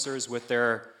influencers with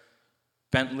their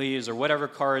Bentleys or whatever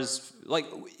cars,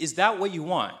 is that what you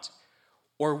want?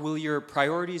 Or will your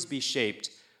priorities be shaped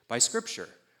by Scripture,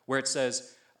 where it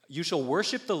says, you shall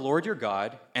worship the Lord your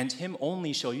God, and him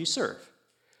only shall you serve?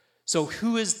 So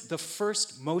who is the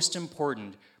first most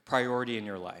important priority in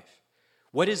your life?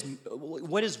 What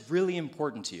is really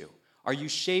important to you? Are you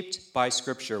shaped by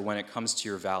Scripture when it comes to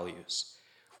your values?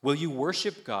 Will you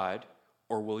worship God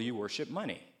or will you worship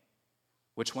money?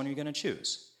 Which one are you going to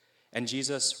choose? And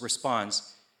Jesus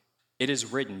responds, it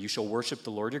is written, you shall worship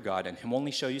the Lord your God, and him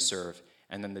only shall you serve,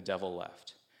 and then the devil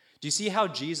left. Do you see how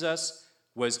Jesus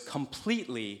was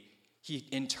he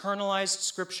internalized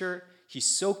Scripture, he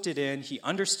soaked it in, he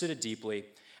understood it deeply.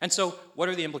 And so, what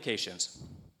are the implications?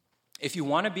 If you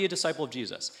want to be a disciple of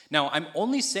Jesus, now I am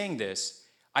only saying this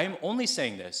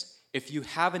if you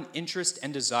have an interest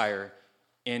and desire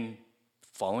in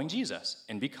following Jesus,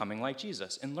 and becoming like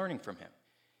Jesus, and learning from him.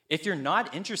 If you're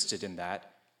not interested in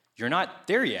that, you're not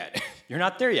there yet. You're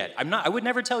not there yet. I would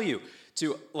never tell you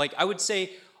to, I would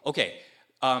say, okay,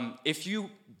 if you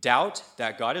doubt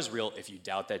that God is real, if you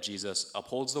doubt that Jesus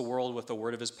upholds the world with the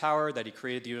word of his power, that he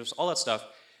created the universe, all that stuff,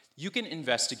 you can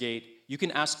investigate, you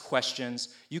can ask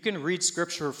questions, you can read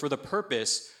Scripture for the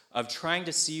purpose of trying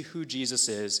to see who Jesus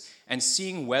is and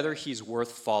seeing whether he's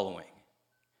worth following.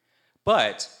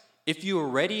 But if you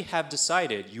already have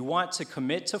decided you want to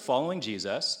commit to following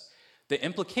Jesus, the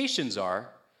implications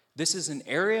are this is an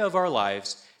area of our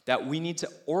lives that we need to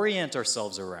orient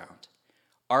ourselves around.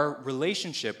 Our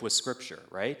relationship with Scripture,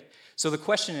 right? So the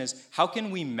question is, how can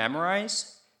we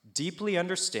memorize, deeply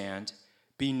understand,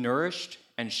 be nourished,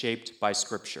 and shaped by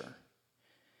Scripture?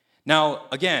 Now,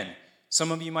 again,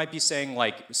 some of you might be saying,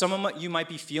 some of you might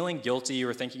be feeling guilty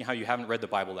or thinking how you haven't read the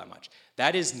Bible that much.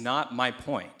 That is not my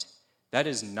point. That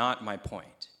is not my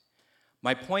point.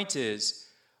 My point is,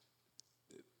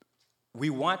 we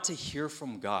want to hear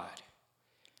from God.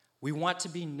 We want to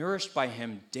be nourished by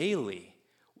him daily.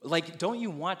 Don't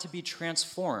you want to be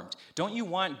transformed? Don't you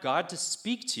want God to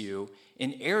speak to you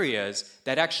in areas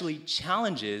that actually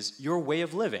challenges your way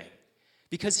of living?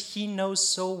 Because he knows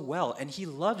so well, and he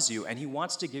loves you, and he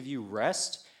wants to give you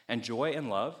rest and joy and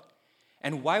love.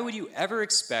 And why would you ever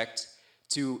expect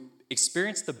to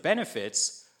experience the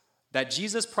benefits that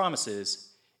Jesus promises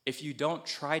if you don't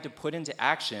try to put into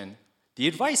action the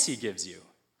advice he gives you?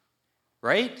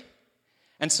 Right?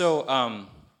 And so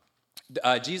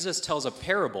Jesus tells a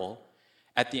parable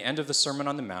at the end of the Sermon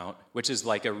on the Mount, which is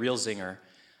like a real zinger.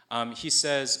 He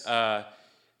says,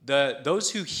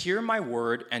 those who hear my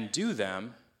word and do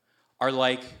them are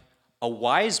like a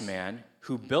wise man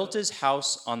who built his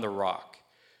house on the rock.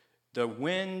 The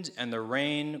wind and the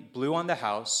rain blew on the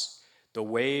house, the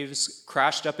waves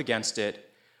crashed up against it,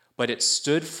 but it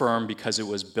stood firm because it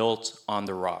was built on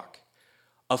the rock.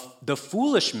 The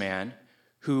foolish man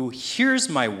who hears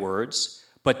my words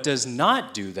but does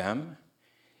not do them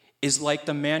is like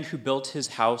the man who built his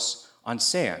house on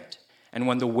sand. And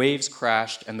when the waves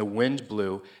crashed and the wind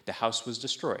blew, the house was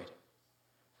destroyed.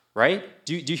 Right?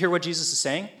 Do you hear what Jesus is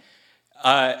saying?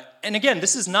 And again,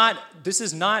 this is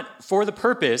not for the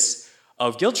purpose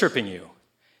of guilt-tripping you.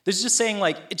 This is just saying,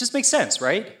 it just makes sense,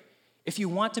 right? If you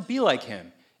want to be like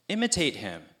him, imitate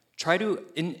him. Try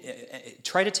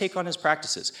to take on his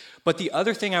practices. But the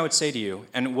other thing I would say to you,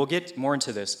 and we'll get more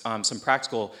into this, some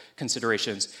practical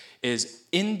considerations, is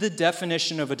in the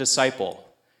definition of a disciple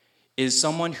is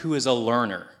someone who is a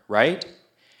learner, right?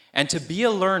 And to be a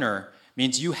learner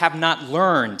means you have not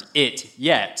learned it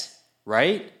yet,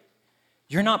 right?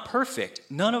 You're not perfect.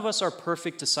 None of us are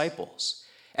perfect disciples.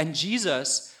 And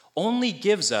Jesus only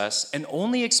gives us and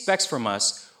only expects from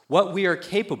us what we are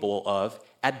capable of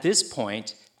at this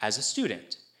point as a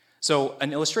student. So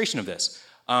an illustration of this.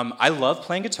 I love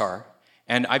playing guitar,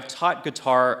 and I've taught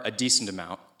guitar a decent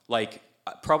amount. I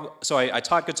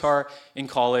taught guitar in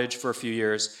college for a few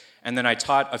years, and then I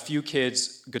taught a few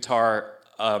kids guitar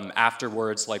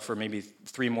afterwards, for maybe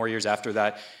 3 more years after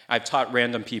that. I've taught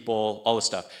random people, all this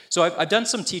stuff. So I've done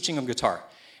some teaching of guitar.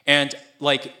 And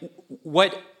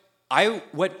what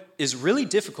is really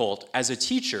difficult as a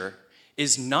teacher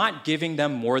is not giving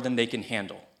them more than they can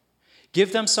handle.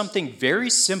 Give them something very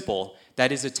simple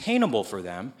that is attainable for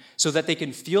them so that they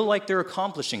can feel like they're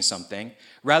accomplishing something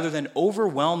rather than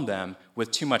overwhelm them with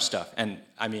too much stuff. And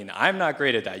I'm not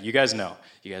great at that. You guys know.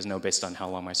 You guys know based on how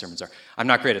long my sermons are. I'm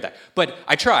not great at that. But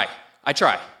I try.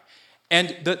 And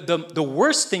the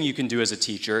worst thing you can do as a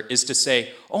teacher is to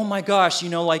say, oh my gosh,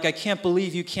 I can't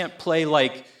believe you can't play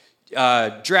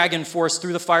Dragon Force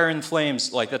Through the Fire and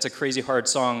Flames. That's a crazy hard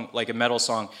song, a metal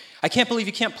song. I can't believe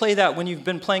you can't play that when you've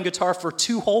been playing guitar for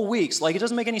 2 whole weeks. It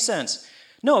doesn't make any sense.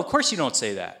 No, of course you don't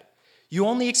say that. You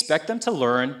only expect them to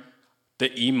learn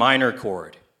the E minor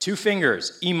chord. 2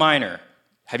 fingers, E minor.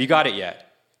 Have you got it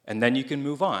yet? And then you can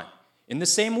move on. In the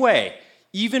same way,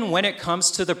 even when it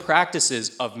comes to the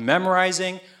practices of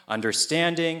memorizing,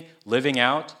 understanding, living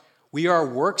out, we are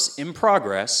works in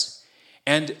progress.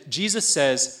 And Jesus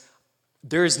says,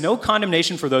 there is no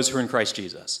condemnation for those who are in Christ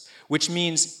Jesus, which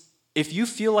means if you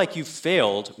feel like you've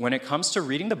failed when it comes to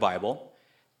reading the Bible,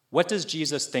 what does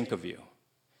Jesus think of you?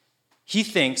 He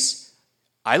thinks,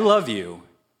 I love you.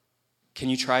 Can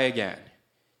you try again?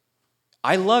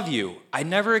 I love you. I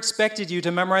never expected you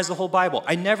to memorize the whole Bible.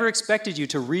 I never expected you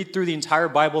to read through the entire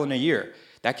Bible in a year.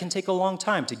 That can take a long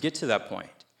time to get to that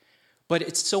point. But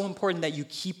it's so important that you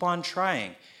keep on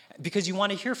trying because you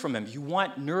want to hear from him. You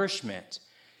want nourishment.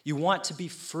 You want to be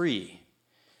free.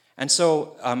 And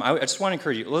so I just want to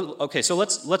encourage you. Okay, so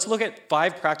let's look at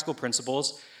 5 practical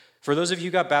principles. For those of you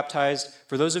who got baptized,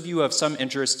 for those of you who have some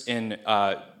interest in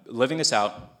living this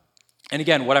out. And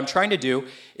again, what I'm trying to do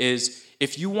is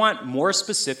if you want more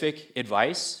specific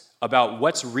advice about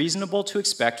what's reasonable to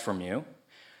expect from you,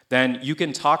 then you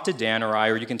can talk to Dan or I,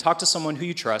 or you can talk to someone who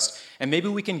you trust, and maybe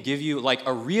we can give you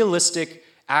a realistic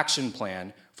action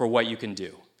plan for what you can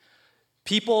do.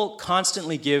 People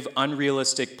constantly give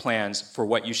unrealistic plans for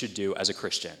what you should do as a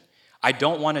Christian. I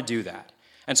don't want to do that.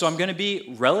 And so I'm going to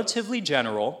be relatively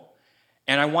general,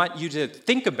 and I want you to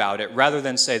think about it rather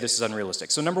than say this is unrealistic.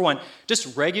 So number 1,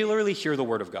 just regularly hear the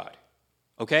Word of God.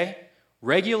 Okay?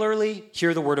 Regularly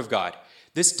hear the Word of God.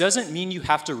 This doesn't mean you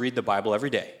have to read the Bible every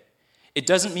day. It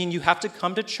doesn't mean you have to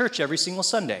come to church every single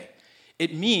Sunday.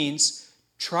 It means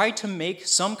try to make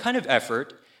some kind of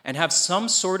effort and have some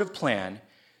sort of plan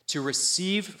to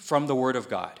receive from the Word of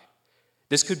God.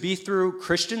 This could be through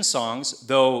Christian songs,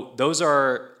 though those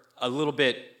are a little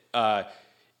bit,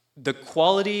 the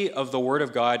quality of the Word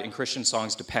of God in Christian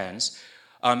songs depends.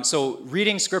 So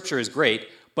reading Scripture is great,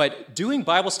 but doing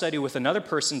Bible study with another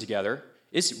person together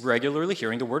is regularly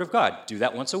hearing the Word of God. Do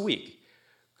that once a week.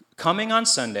 Coming on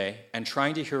Sunday and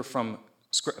trying to hear from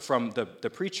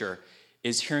the preacher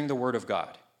is hearing the Word of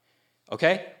God.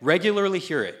 Okay? Regularly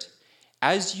hear it.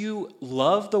 As you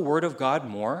love the Word of God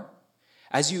more,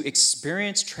 as you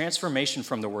experience transformation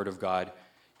from the Word of God,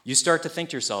 you start to think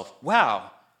to yourself, wow,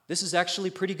 this is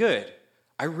actually pretty good.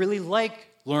 I really like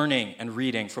learning and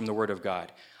reading from the Word of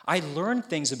God. I learned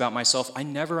things about myself I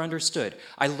never understood.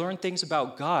 I learned things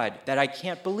about God that I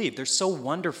can't believe. They're so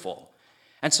wonderful.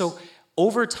 And so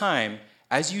over time,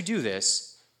 as you do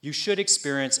this, you should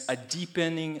experience a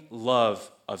deepening love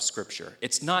of Scripture.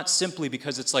 It's not simply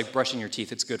because it's like brushing your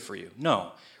teeth, it's good for you.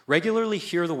 No. Regularly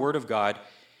hear the Word of God,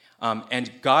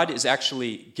 and God is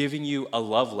actually giving you a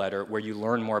love letter where you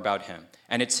learn more about Him.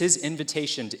 And it's His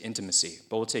invitation to intimacy.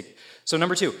 So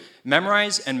number 2,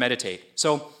 memorize and meditate.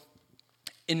 So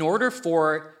in order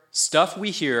for stuff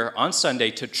we hear on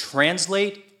Sunday to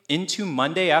translate into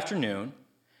Monday afternoon,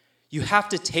 you have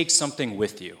to take something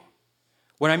with you.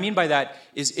 What I mean by that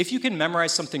is if you can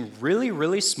memorize something really,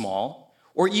 really small,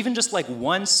 or even just like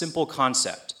one simple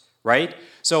concept, right?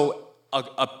 So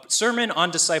a sermon on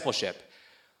discipleship,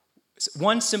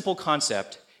 one simple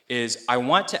concept is I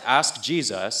want to ask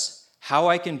Jesus how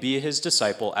I can be his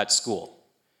disciple at school.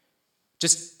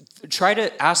 Just try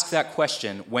to ask that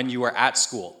question when you are at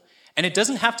school. And it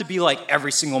doesn't have to be like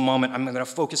every single moment I'm going to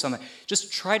focus on that.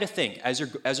 Just try to think as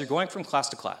you're going from class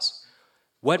to class,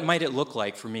 what might it look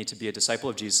like for me to be a disciple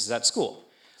of Jesus at school?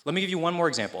 Let me give you one more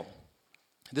example.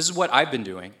 This is what I've been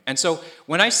doing. And so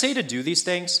when I say to do these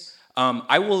things,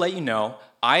 I will let you know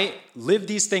I live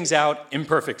these things out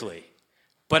imperfectly,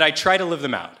 but I try to live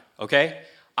them out, okay?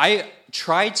 I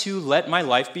try to let my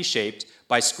life be shaped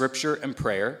by Scripture and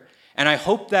prayer, and I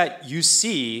hope that you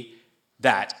see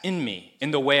that in me,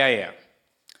 in the way I am.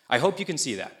 I hope you can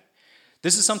see that.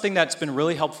 This is something that's been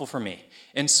really helpful for me.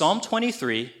 In Psalm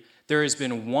 23, there has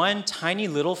been one tiny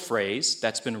little phrase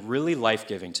that's been really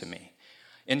life-giving to me.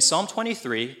 In Psalm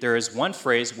 23, there is one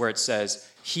phrase where it says,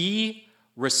 "He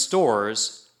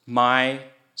restores my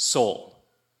soul."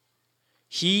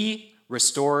 He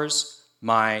restores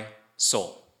my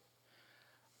soul.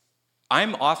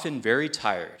 I'm often very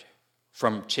tired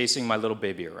from chasing my little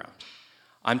baby around.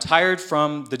 I'm tired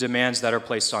from the demands that are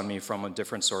placed on me from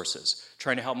different sources.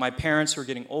 Trying to help my parents who are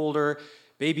getting older,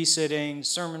 babysitting,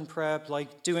 sermon prep,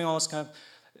 like doing all this kind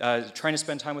of, trying to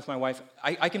spend time with my wife.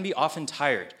 I can be often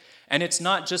tired. And it's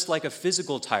not just like a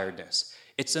physical tiredness.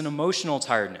 It's an emotional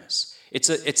tiredness.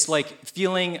 It's like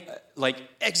feeling like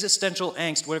existential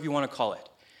angst, whatever you want to call it.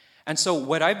 And so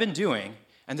what I've been doing,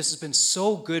 and this has been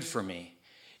so good for me,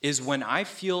 is when I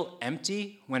feel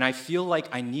empty, when I feel like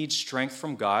I need strength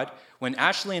from God, when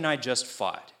Ashley and I just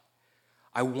fought,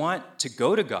 I want to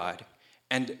go to God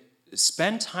and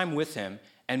spend time with him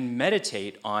and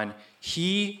meditate on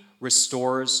He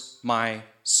restores my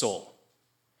soul.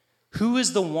 Who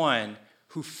is the one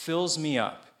who fills me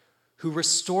up, who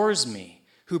restores me,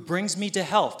 who brings me to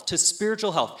health, to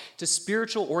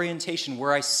spiritual orientation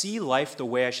where I see life the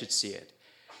way I should see it?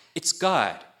 It's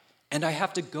God, and I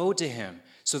have to go to him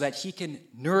so that he can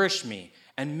nourish me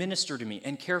and minister to me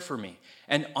and care for me.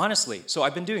 And honestly, so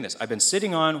I've been doing this. I've been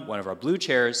sitting on one of our blue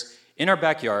chairs in our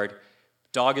backyard,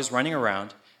 dog is running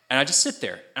around, and I just sit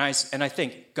there, and I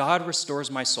think, God restores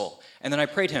my soul. And then I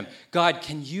pray to him, God,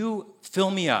 can you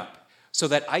fill me up so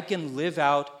that I can live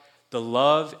out the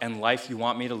love and life you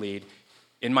want me to lead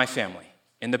in my family,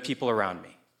 in the people around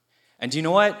me? And do you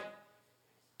know what?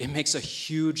 It makes a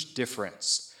huge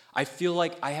difference. I feel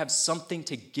like I have something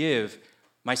to give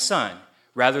my son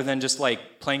rather than just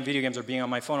like playing video games or being on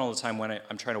my phone all the time when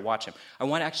I'm trying to watch him. I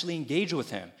want to actually engage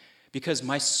with him because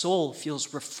my soul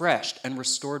feels refreshed and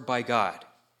restored by God.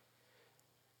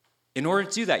 In order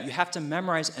to do that, you have to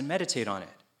memorize and meditate on it.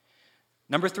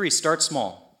 Number 3, start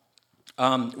small.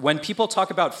 When people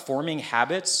talk about forming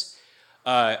habits,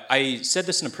 I said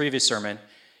this in a previous sermon,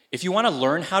 if you want to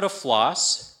learn how to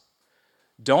floss,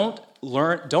 don't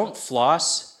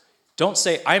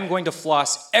say, I'm going to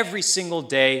floss every single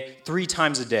day, 3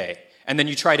 times a day, and then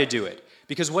you try to do it.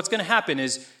 Because what's going to happen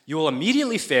is you will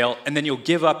immediately fail, and then you'll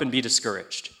give up and be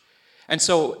discouraged. And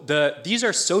so these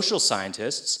are social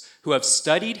scientists who have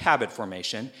studied habit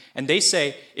formation, and they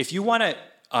say if you want to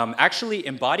actually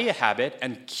embody a habit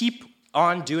and keep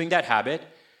on doing that habit,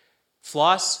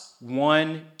 floss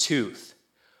 1 tooth.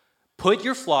 Put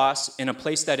your floss in a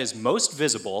place that is most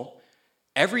visible,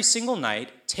 every single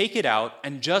night, take it out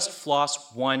and just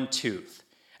floss one tooth.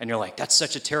 And you're like, that's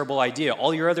such a terrible idea.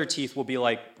 All your other teeth will be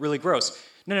like really gross.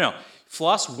 No.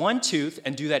 Floss one tooth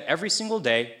and do that every single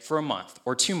day for a month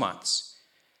or 2 months.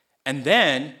 And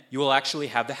then you will actually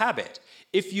have the habit.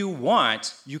 If you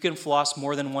want, you can floss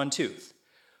more than one tooth.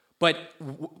 But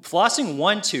flossing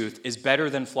one tooth is better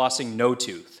than flossing no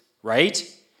tooth, right?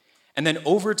 And then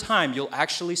over time, you'll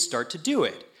actually start to do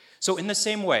it. So in the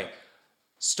same way,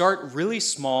 start really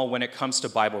small when it comes to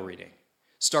Bible reading.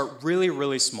 Start really,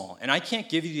 really small. And I can't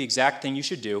give you the exact thing you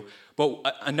should do,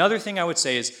 but another thing I would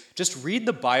say is just read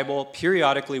the Bible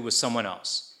periodically with someone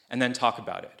else and then talk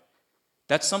about it.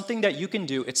 That's something that you can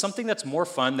do. It's something that's more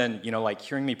fun than, like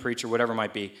hearing me preach or whatever it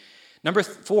might be. Number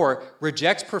 4,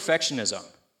 reject perfectionism.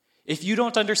 If you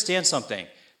don't understand something,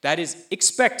 that is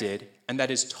expected and that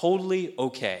is totally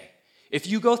okay. If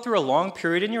you go through a long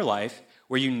period in your life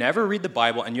where you never read the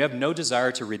Bible and you have no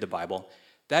desire to read the Bible,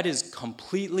 that is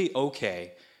completely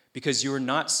okay because you are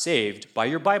not saved by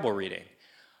your Bible reading.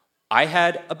 I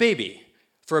had a baby.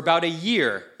 For about a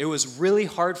year, it was really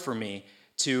hard for me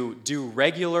to do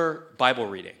regular Bible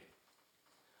reading.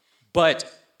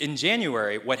 But in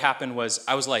January, what happened was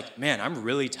I was like, man, I'm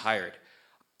really tired.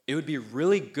 It would be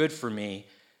really good for me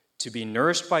to be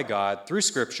nourished by God through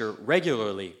Scripture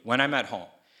regularly when I'm at home.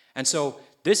 And so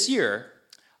this year,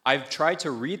 I've tried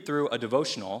to read through a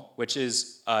devotional, which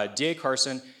is D.A.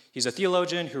 Carson. He's a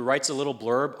theologian who writes a little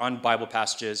blurb on Bible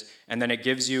passages, and then it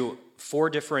gives you 4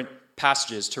 different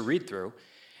passages to read through.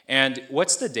 And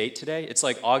what's the date today? It's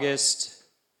like August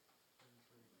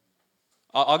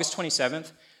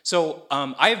 27th. So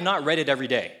I have not read it every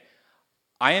day.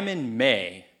 I am in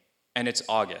May, and it's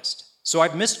August. So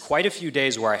I've missed quite a few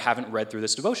days where I haven't read through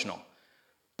this devotional.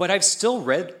 But I've still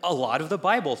read a lot of the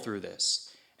Bible through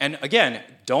this. And again,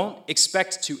 don't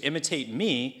expect to imitate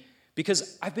me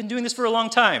because I've been doing this for a long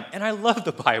time, and I love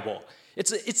the Bible.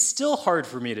 It's still hard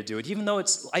for me to do it, even though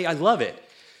I love it.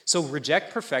 So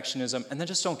reject perfectionism, and then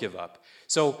just don't give up.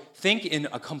 So think in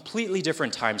a completely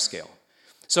different time scale.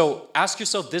 So ask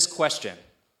yourself this question.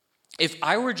 If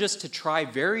I were just to try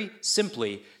very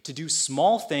simply to do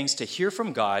small things to hear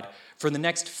from God for the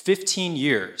next 15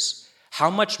 years, how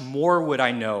much more would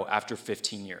I know after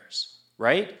 15 years,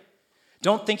 right?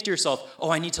 Don't think to yourself,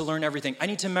 I need to learn everything. I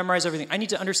need to memorize everything. I need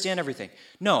to understand everything.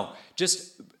 No,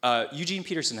 just Eugene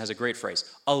Peterson has a great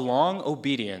phrase, a long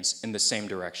obedience in the same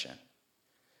direction.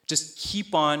 Just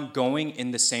keep on going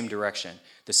in the same direction.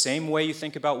 The same way you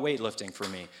think about weightlifting for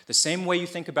me, the same way you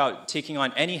think about taking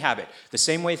on any habit, the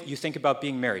same way you think about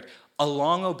being married, a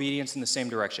long obedience in the same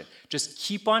direction. Just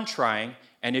keep on trying,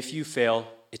 and if you fail,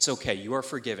 it's okay. You are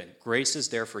forgiven. Grace is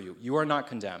there for you. You are not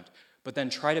condemned. But then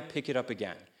try to pick it up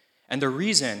again. And the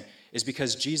reason is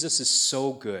because Jesus is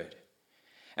so good.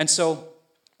 And so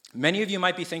many of you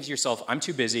might be thinking to yourself, I'm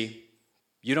too busy.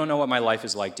 You don't know what my life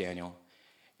is like, Daniel.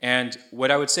 And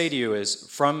what I would say to you is,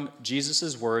 from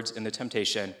Jesus' words in the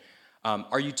temptation,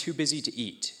 are you too busy to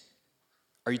eat?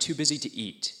 Are you too busy to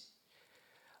eat?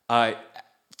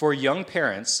 For young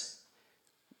parents,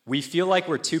 we feel like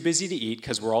we're too busy to eat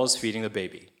because we're always feeding the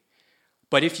baby.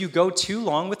 But if you go too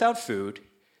long without food,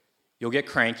 you'll get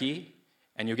cranky,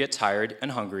 and you'll get tired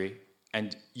and hungry,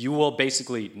 and you will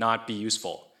basically not be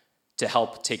useful to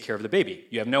help take care of the baby.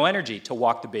 You have no energy to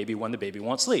walk the baby when the baby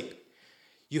won't sleep.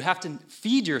 You have to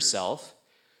feed yourself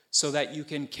so that you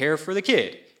can care for the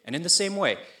kid. And in the same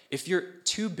way, if you're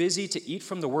too busy to eat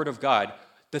from the Word of God,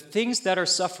 the things that are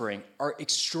suffering are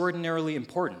extraordinarily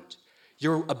important.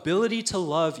 Your ability to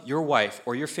love your wife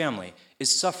or your family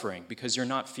is suffering because you're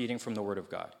not feeding from the Word of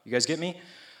God. You guys get me?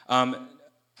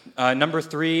 Number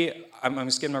 3, I'm going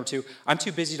to skip number 2. I'm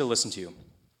too busy to listen to you.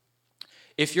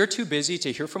 If you're too busy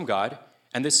to hear from God,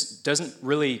 and this doesn't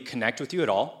really connect with you at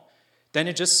all, then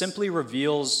it just simply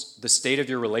reveals the state of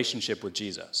your relationship with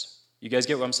Jesus. You guys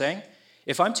get what I'm saying?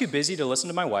 If I'm too busy to listen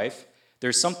to my wife,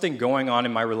 there's something going on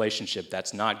in my relationship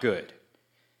that's not good.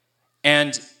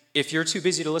 And if you're too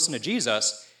busy to listen to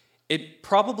Jesus, it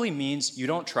probably means you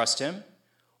don't trust him,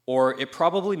 or it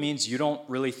probably means you don't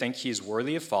really think he's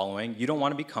worthy of following. You don't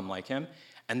want to become like him,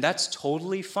 and that's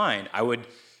totally fine. I would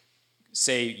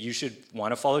say you should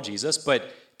want to follow Jesus,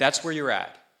 but that's where you're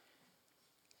at.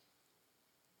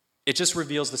 It just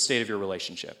reveals the state of your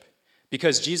relationship.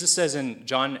 Because Jesus says in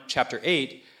John chapter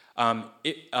 8,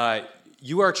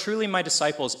 you are truly my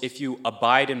disciples if you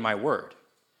abide in my word.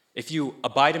 If you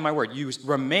abide in my word, you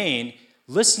remain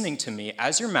listening to me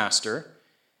as your master.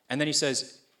 And then he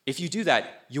says, if you do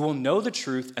that, you will know the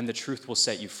truth, and the truth will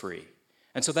set you free.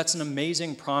 And so that's an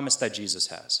amazing promise that Jesus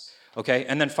has. Okay?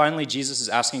 And then finally, Jesus is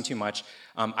asking too much.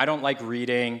 I don't like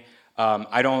reading.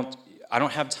 I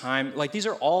don't have time. Like these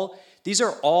are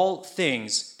all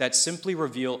things that simply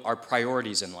reveal our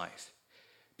priorities in life.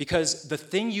 Because the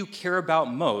thing you care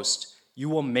about most, you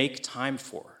will make time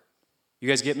for. You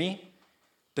guys get me?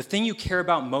 The thing you care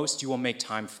about most, you will make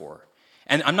time for.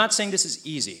 And I'm not saying this is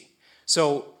easy.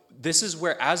 So this is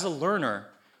where, as a learner,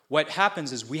 what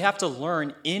happens is we have to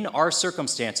learn in our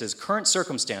circumstances, current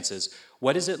circumstances,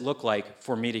 what does it look like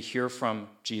for me to hear from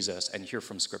Jesus and hear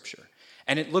from Scripture?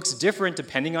 And it looks different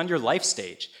depending on your life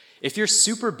stage. If you're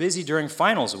super busy during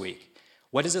finals week,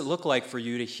 what does it look like for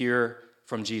you to hear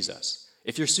from Jesus?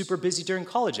 If you're super busy during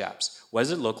college apps, what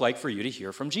does it look like for you to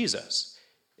hear from Jesus?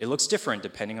 It looks different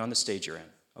depending on the stage you're in,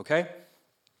 okay?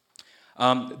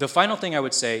 The final thing I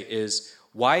would say is,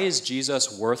 why is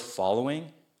Jesus worth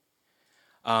following?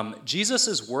 Jesus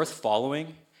is worth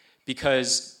following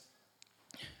because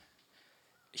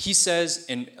he says,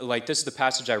 this is the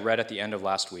passage I read at the end of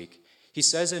last week. He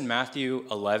says in Matthew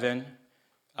 11,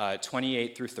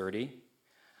 28 through 30,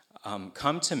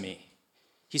 come to me.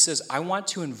 He says, I want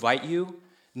to invite you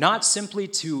not simply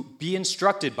to be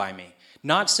instructed by me,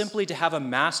 not simply to have a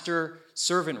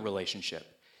master-servant relationship.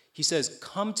 He says,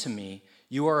 come to me,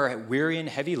 you are weary and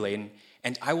heavy laden,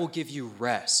 and I will give you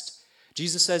rest.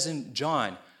 Jesus says in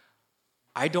John,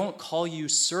 I don't call you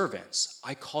servants,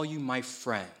 I call you my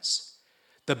friends.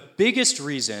 The biggest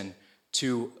reason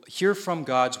to hear from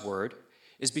God's word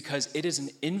is because it is an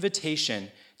invitation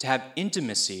to have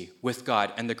intimacy with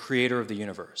God and the creator of the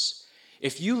universe.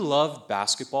 If you love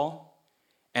basketball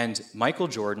and Michael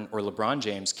Jordan or LeBron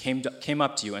James came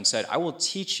up to you and said, I will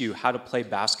teach you how to play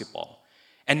basketball.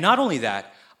 And not only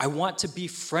that, I want to be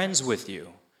friends with you.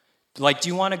 Like, do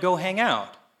you want to go hang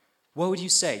out? What would you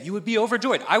say? You would be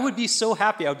overjoyed. I would be so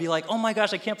happy. I would be like, oh my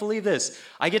gosh, I can't believe this.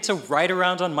 I get to ride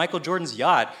around on Michael Jordan's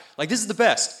yacht. Like, this is the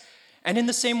best. And in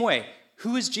the same way,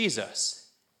 who is Jesus?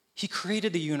 He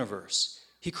created the universe.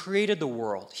 He created the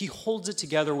world. He holds it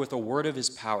together with a word of his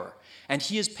power. And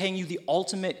he is paying you the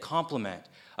ultimate compliment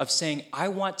of saying, I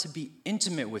want to be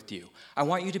intimate with you. I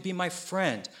want you to be my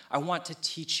friend. I want to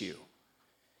teach you.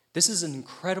 This is an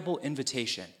incredible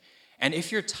invitation. And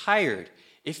if you're tired,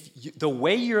 the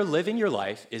way you're living your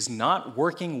life is not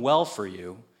working well for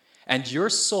you, and your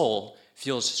soul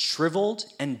feels shriveled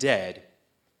and dead,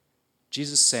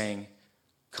 Jesus is saying,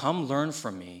 come learn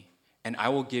from me, and I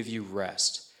will give you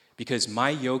rest, because my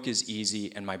yoke is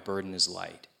easy and my burden is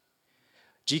light.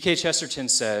 G.K. Chesterton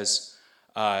says,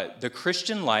 the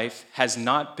Christian life has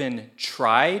not been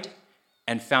tried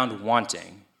and found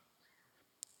wanting.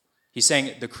 He's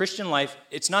saying the Christian life,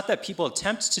 it's not that people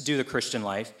attempt to do the Christian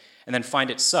life and then find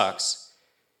it sucks.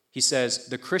 He says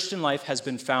the Christian life has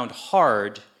been found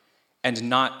hard and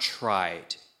not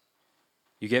tried.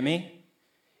 You get me?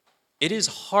 It is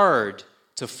hard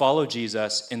to follow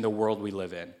Jesus in the world we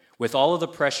live in, with all of the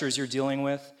pressures you're dealing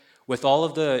with all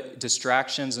of the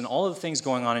distractions and all of the things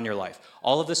going on in your life,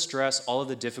 all of the stress, all of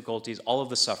the difficulties, all of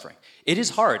the suffering. It is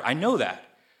hard, I know that,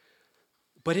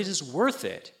 but it is worth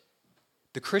it.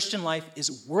 The Christian life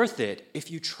is worth it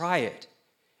if you try it,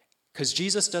 because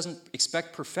Jesus doesn't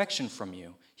expect perfection from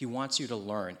you. He wants you to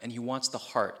learn, and he wants the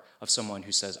heart of someone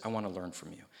who says, I want to learn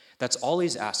from you. That's all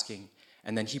he's asking,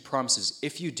 and then he promises,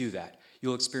 if you do that,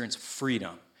 you'll experience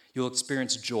freedom. You'll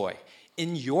experience joy.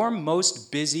 In your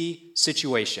most busy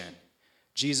situation,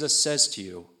 Jesus says to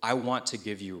you, I want to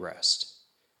give you rest.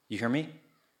 You hear me?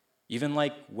 Even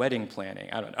like wedding planning,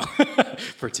 I don't know,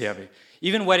 for Tammy.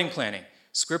 Even wedding planning.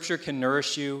 Scripture can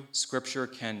nourish you. Scripture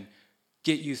can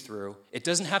get you through. It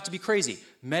doesn't have to be crazy.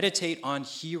 Meditate on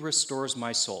He restores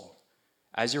my soul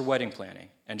as your wedding planning.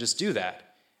 And just do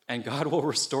that. And God will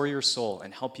restore your soul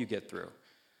and help you get through.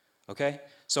 Okay?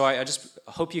 So I just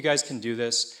hope you guys can do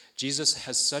this. Jesus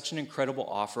has such an incredible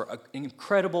offer, an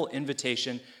incredible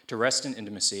invitation to rest in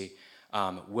intimacy.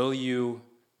 Will you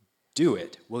do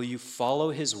it? Will you follow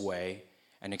his way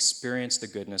and experience the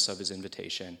goodness of his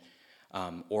invitation?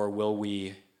 Or will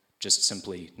we just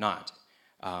simply not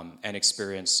and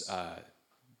experience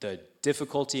the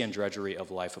difficulty and drudgery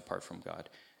of life apart from God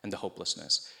and the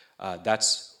hopelessness?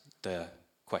 That's the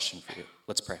question for you.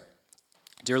 Let's pray.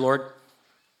 Dear Lord,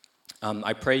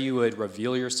 I pray you would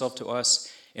reveal yourself to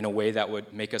us in a way that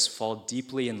would make us fall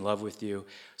deeply in love with you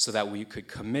so that we could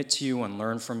commit to you and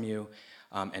learn from you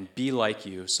and be like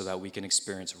you so that we can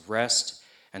experience rest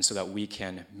and so that we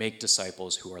can make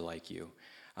disciples who are like you.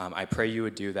 I pray you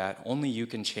would do that. Only you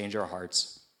can change our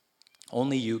hearts.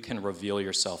 Only you can reveal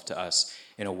yourself to us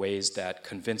in a ways that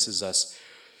convinces us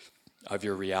of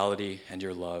your reality and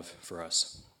your love for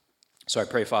us. So I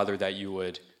pray, Father, that you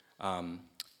would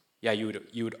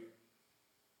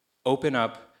open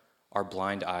up our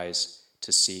blind eyes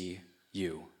to see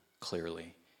you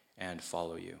clearly and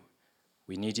follow you.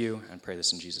 We need you, and pray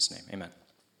this in Jesus' name. Amen.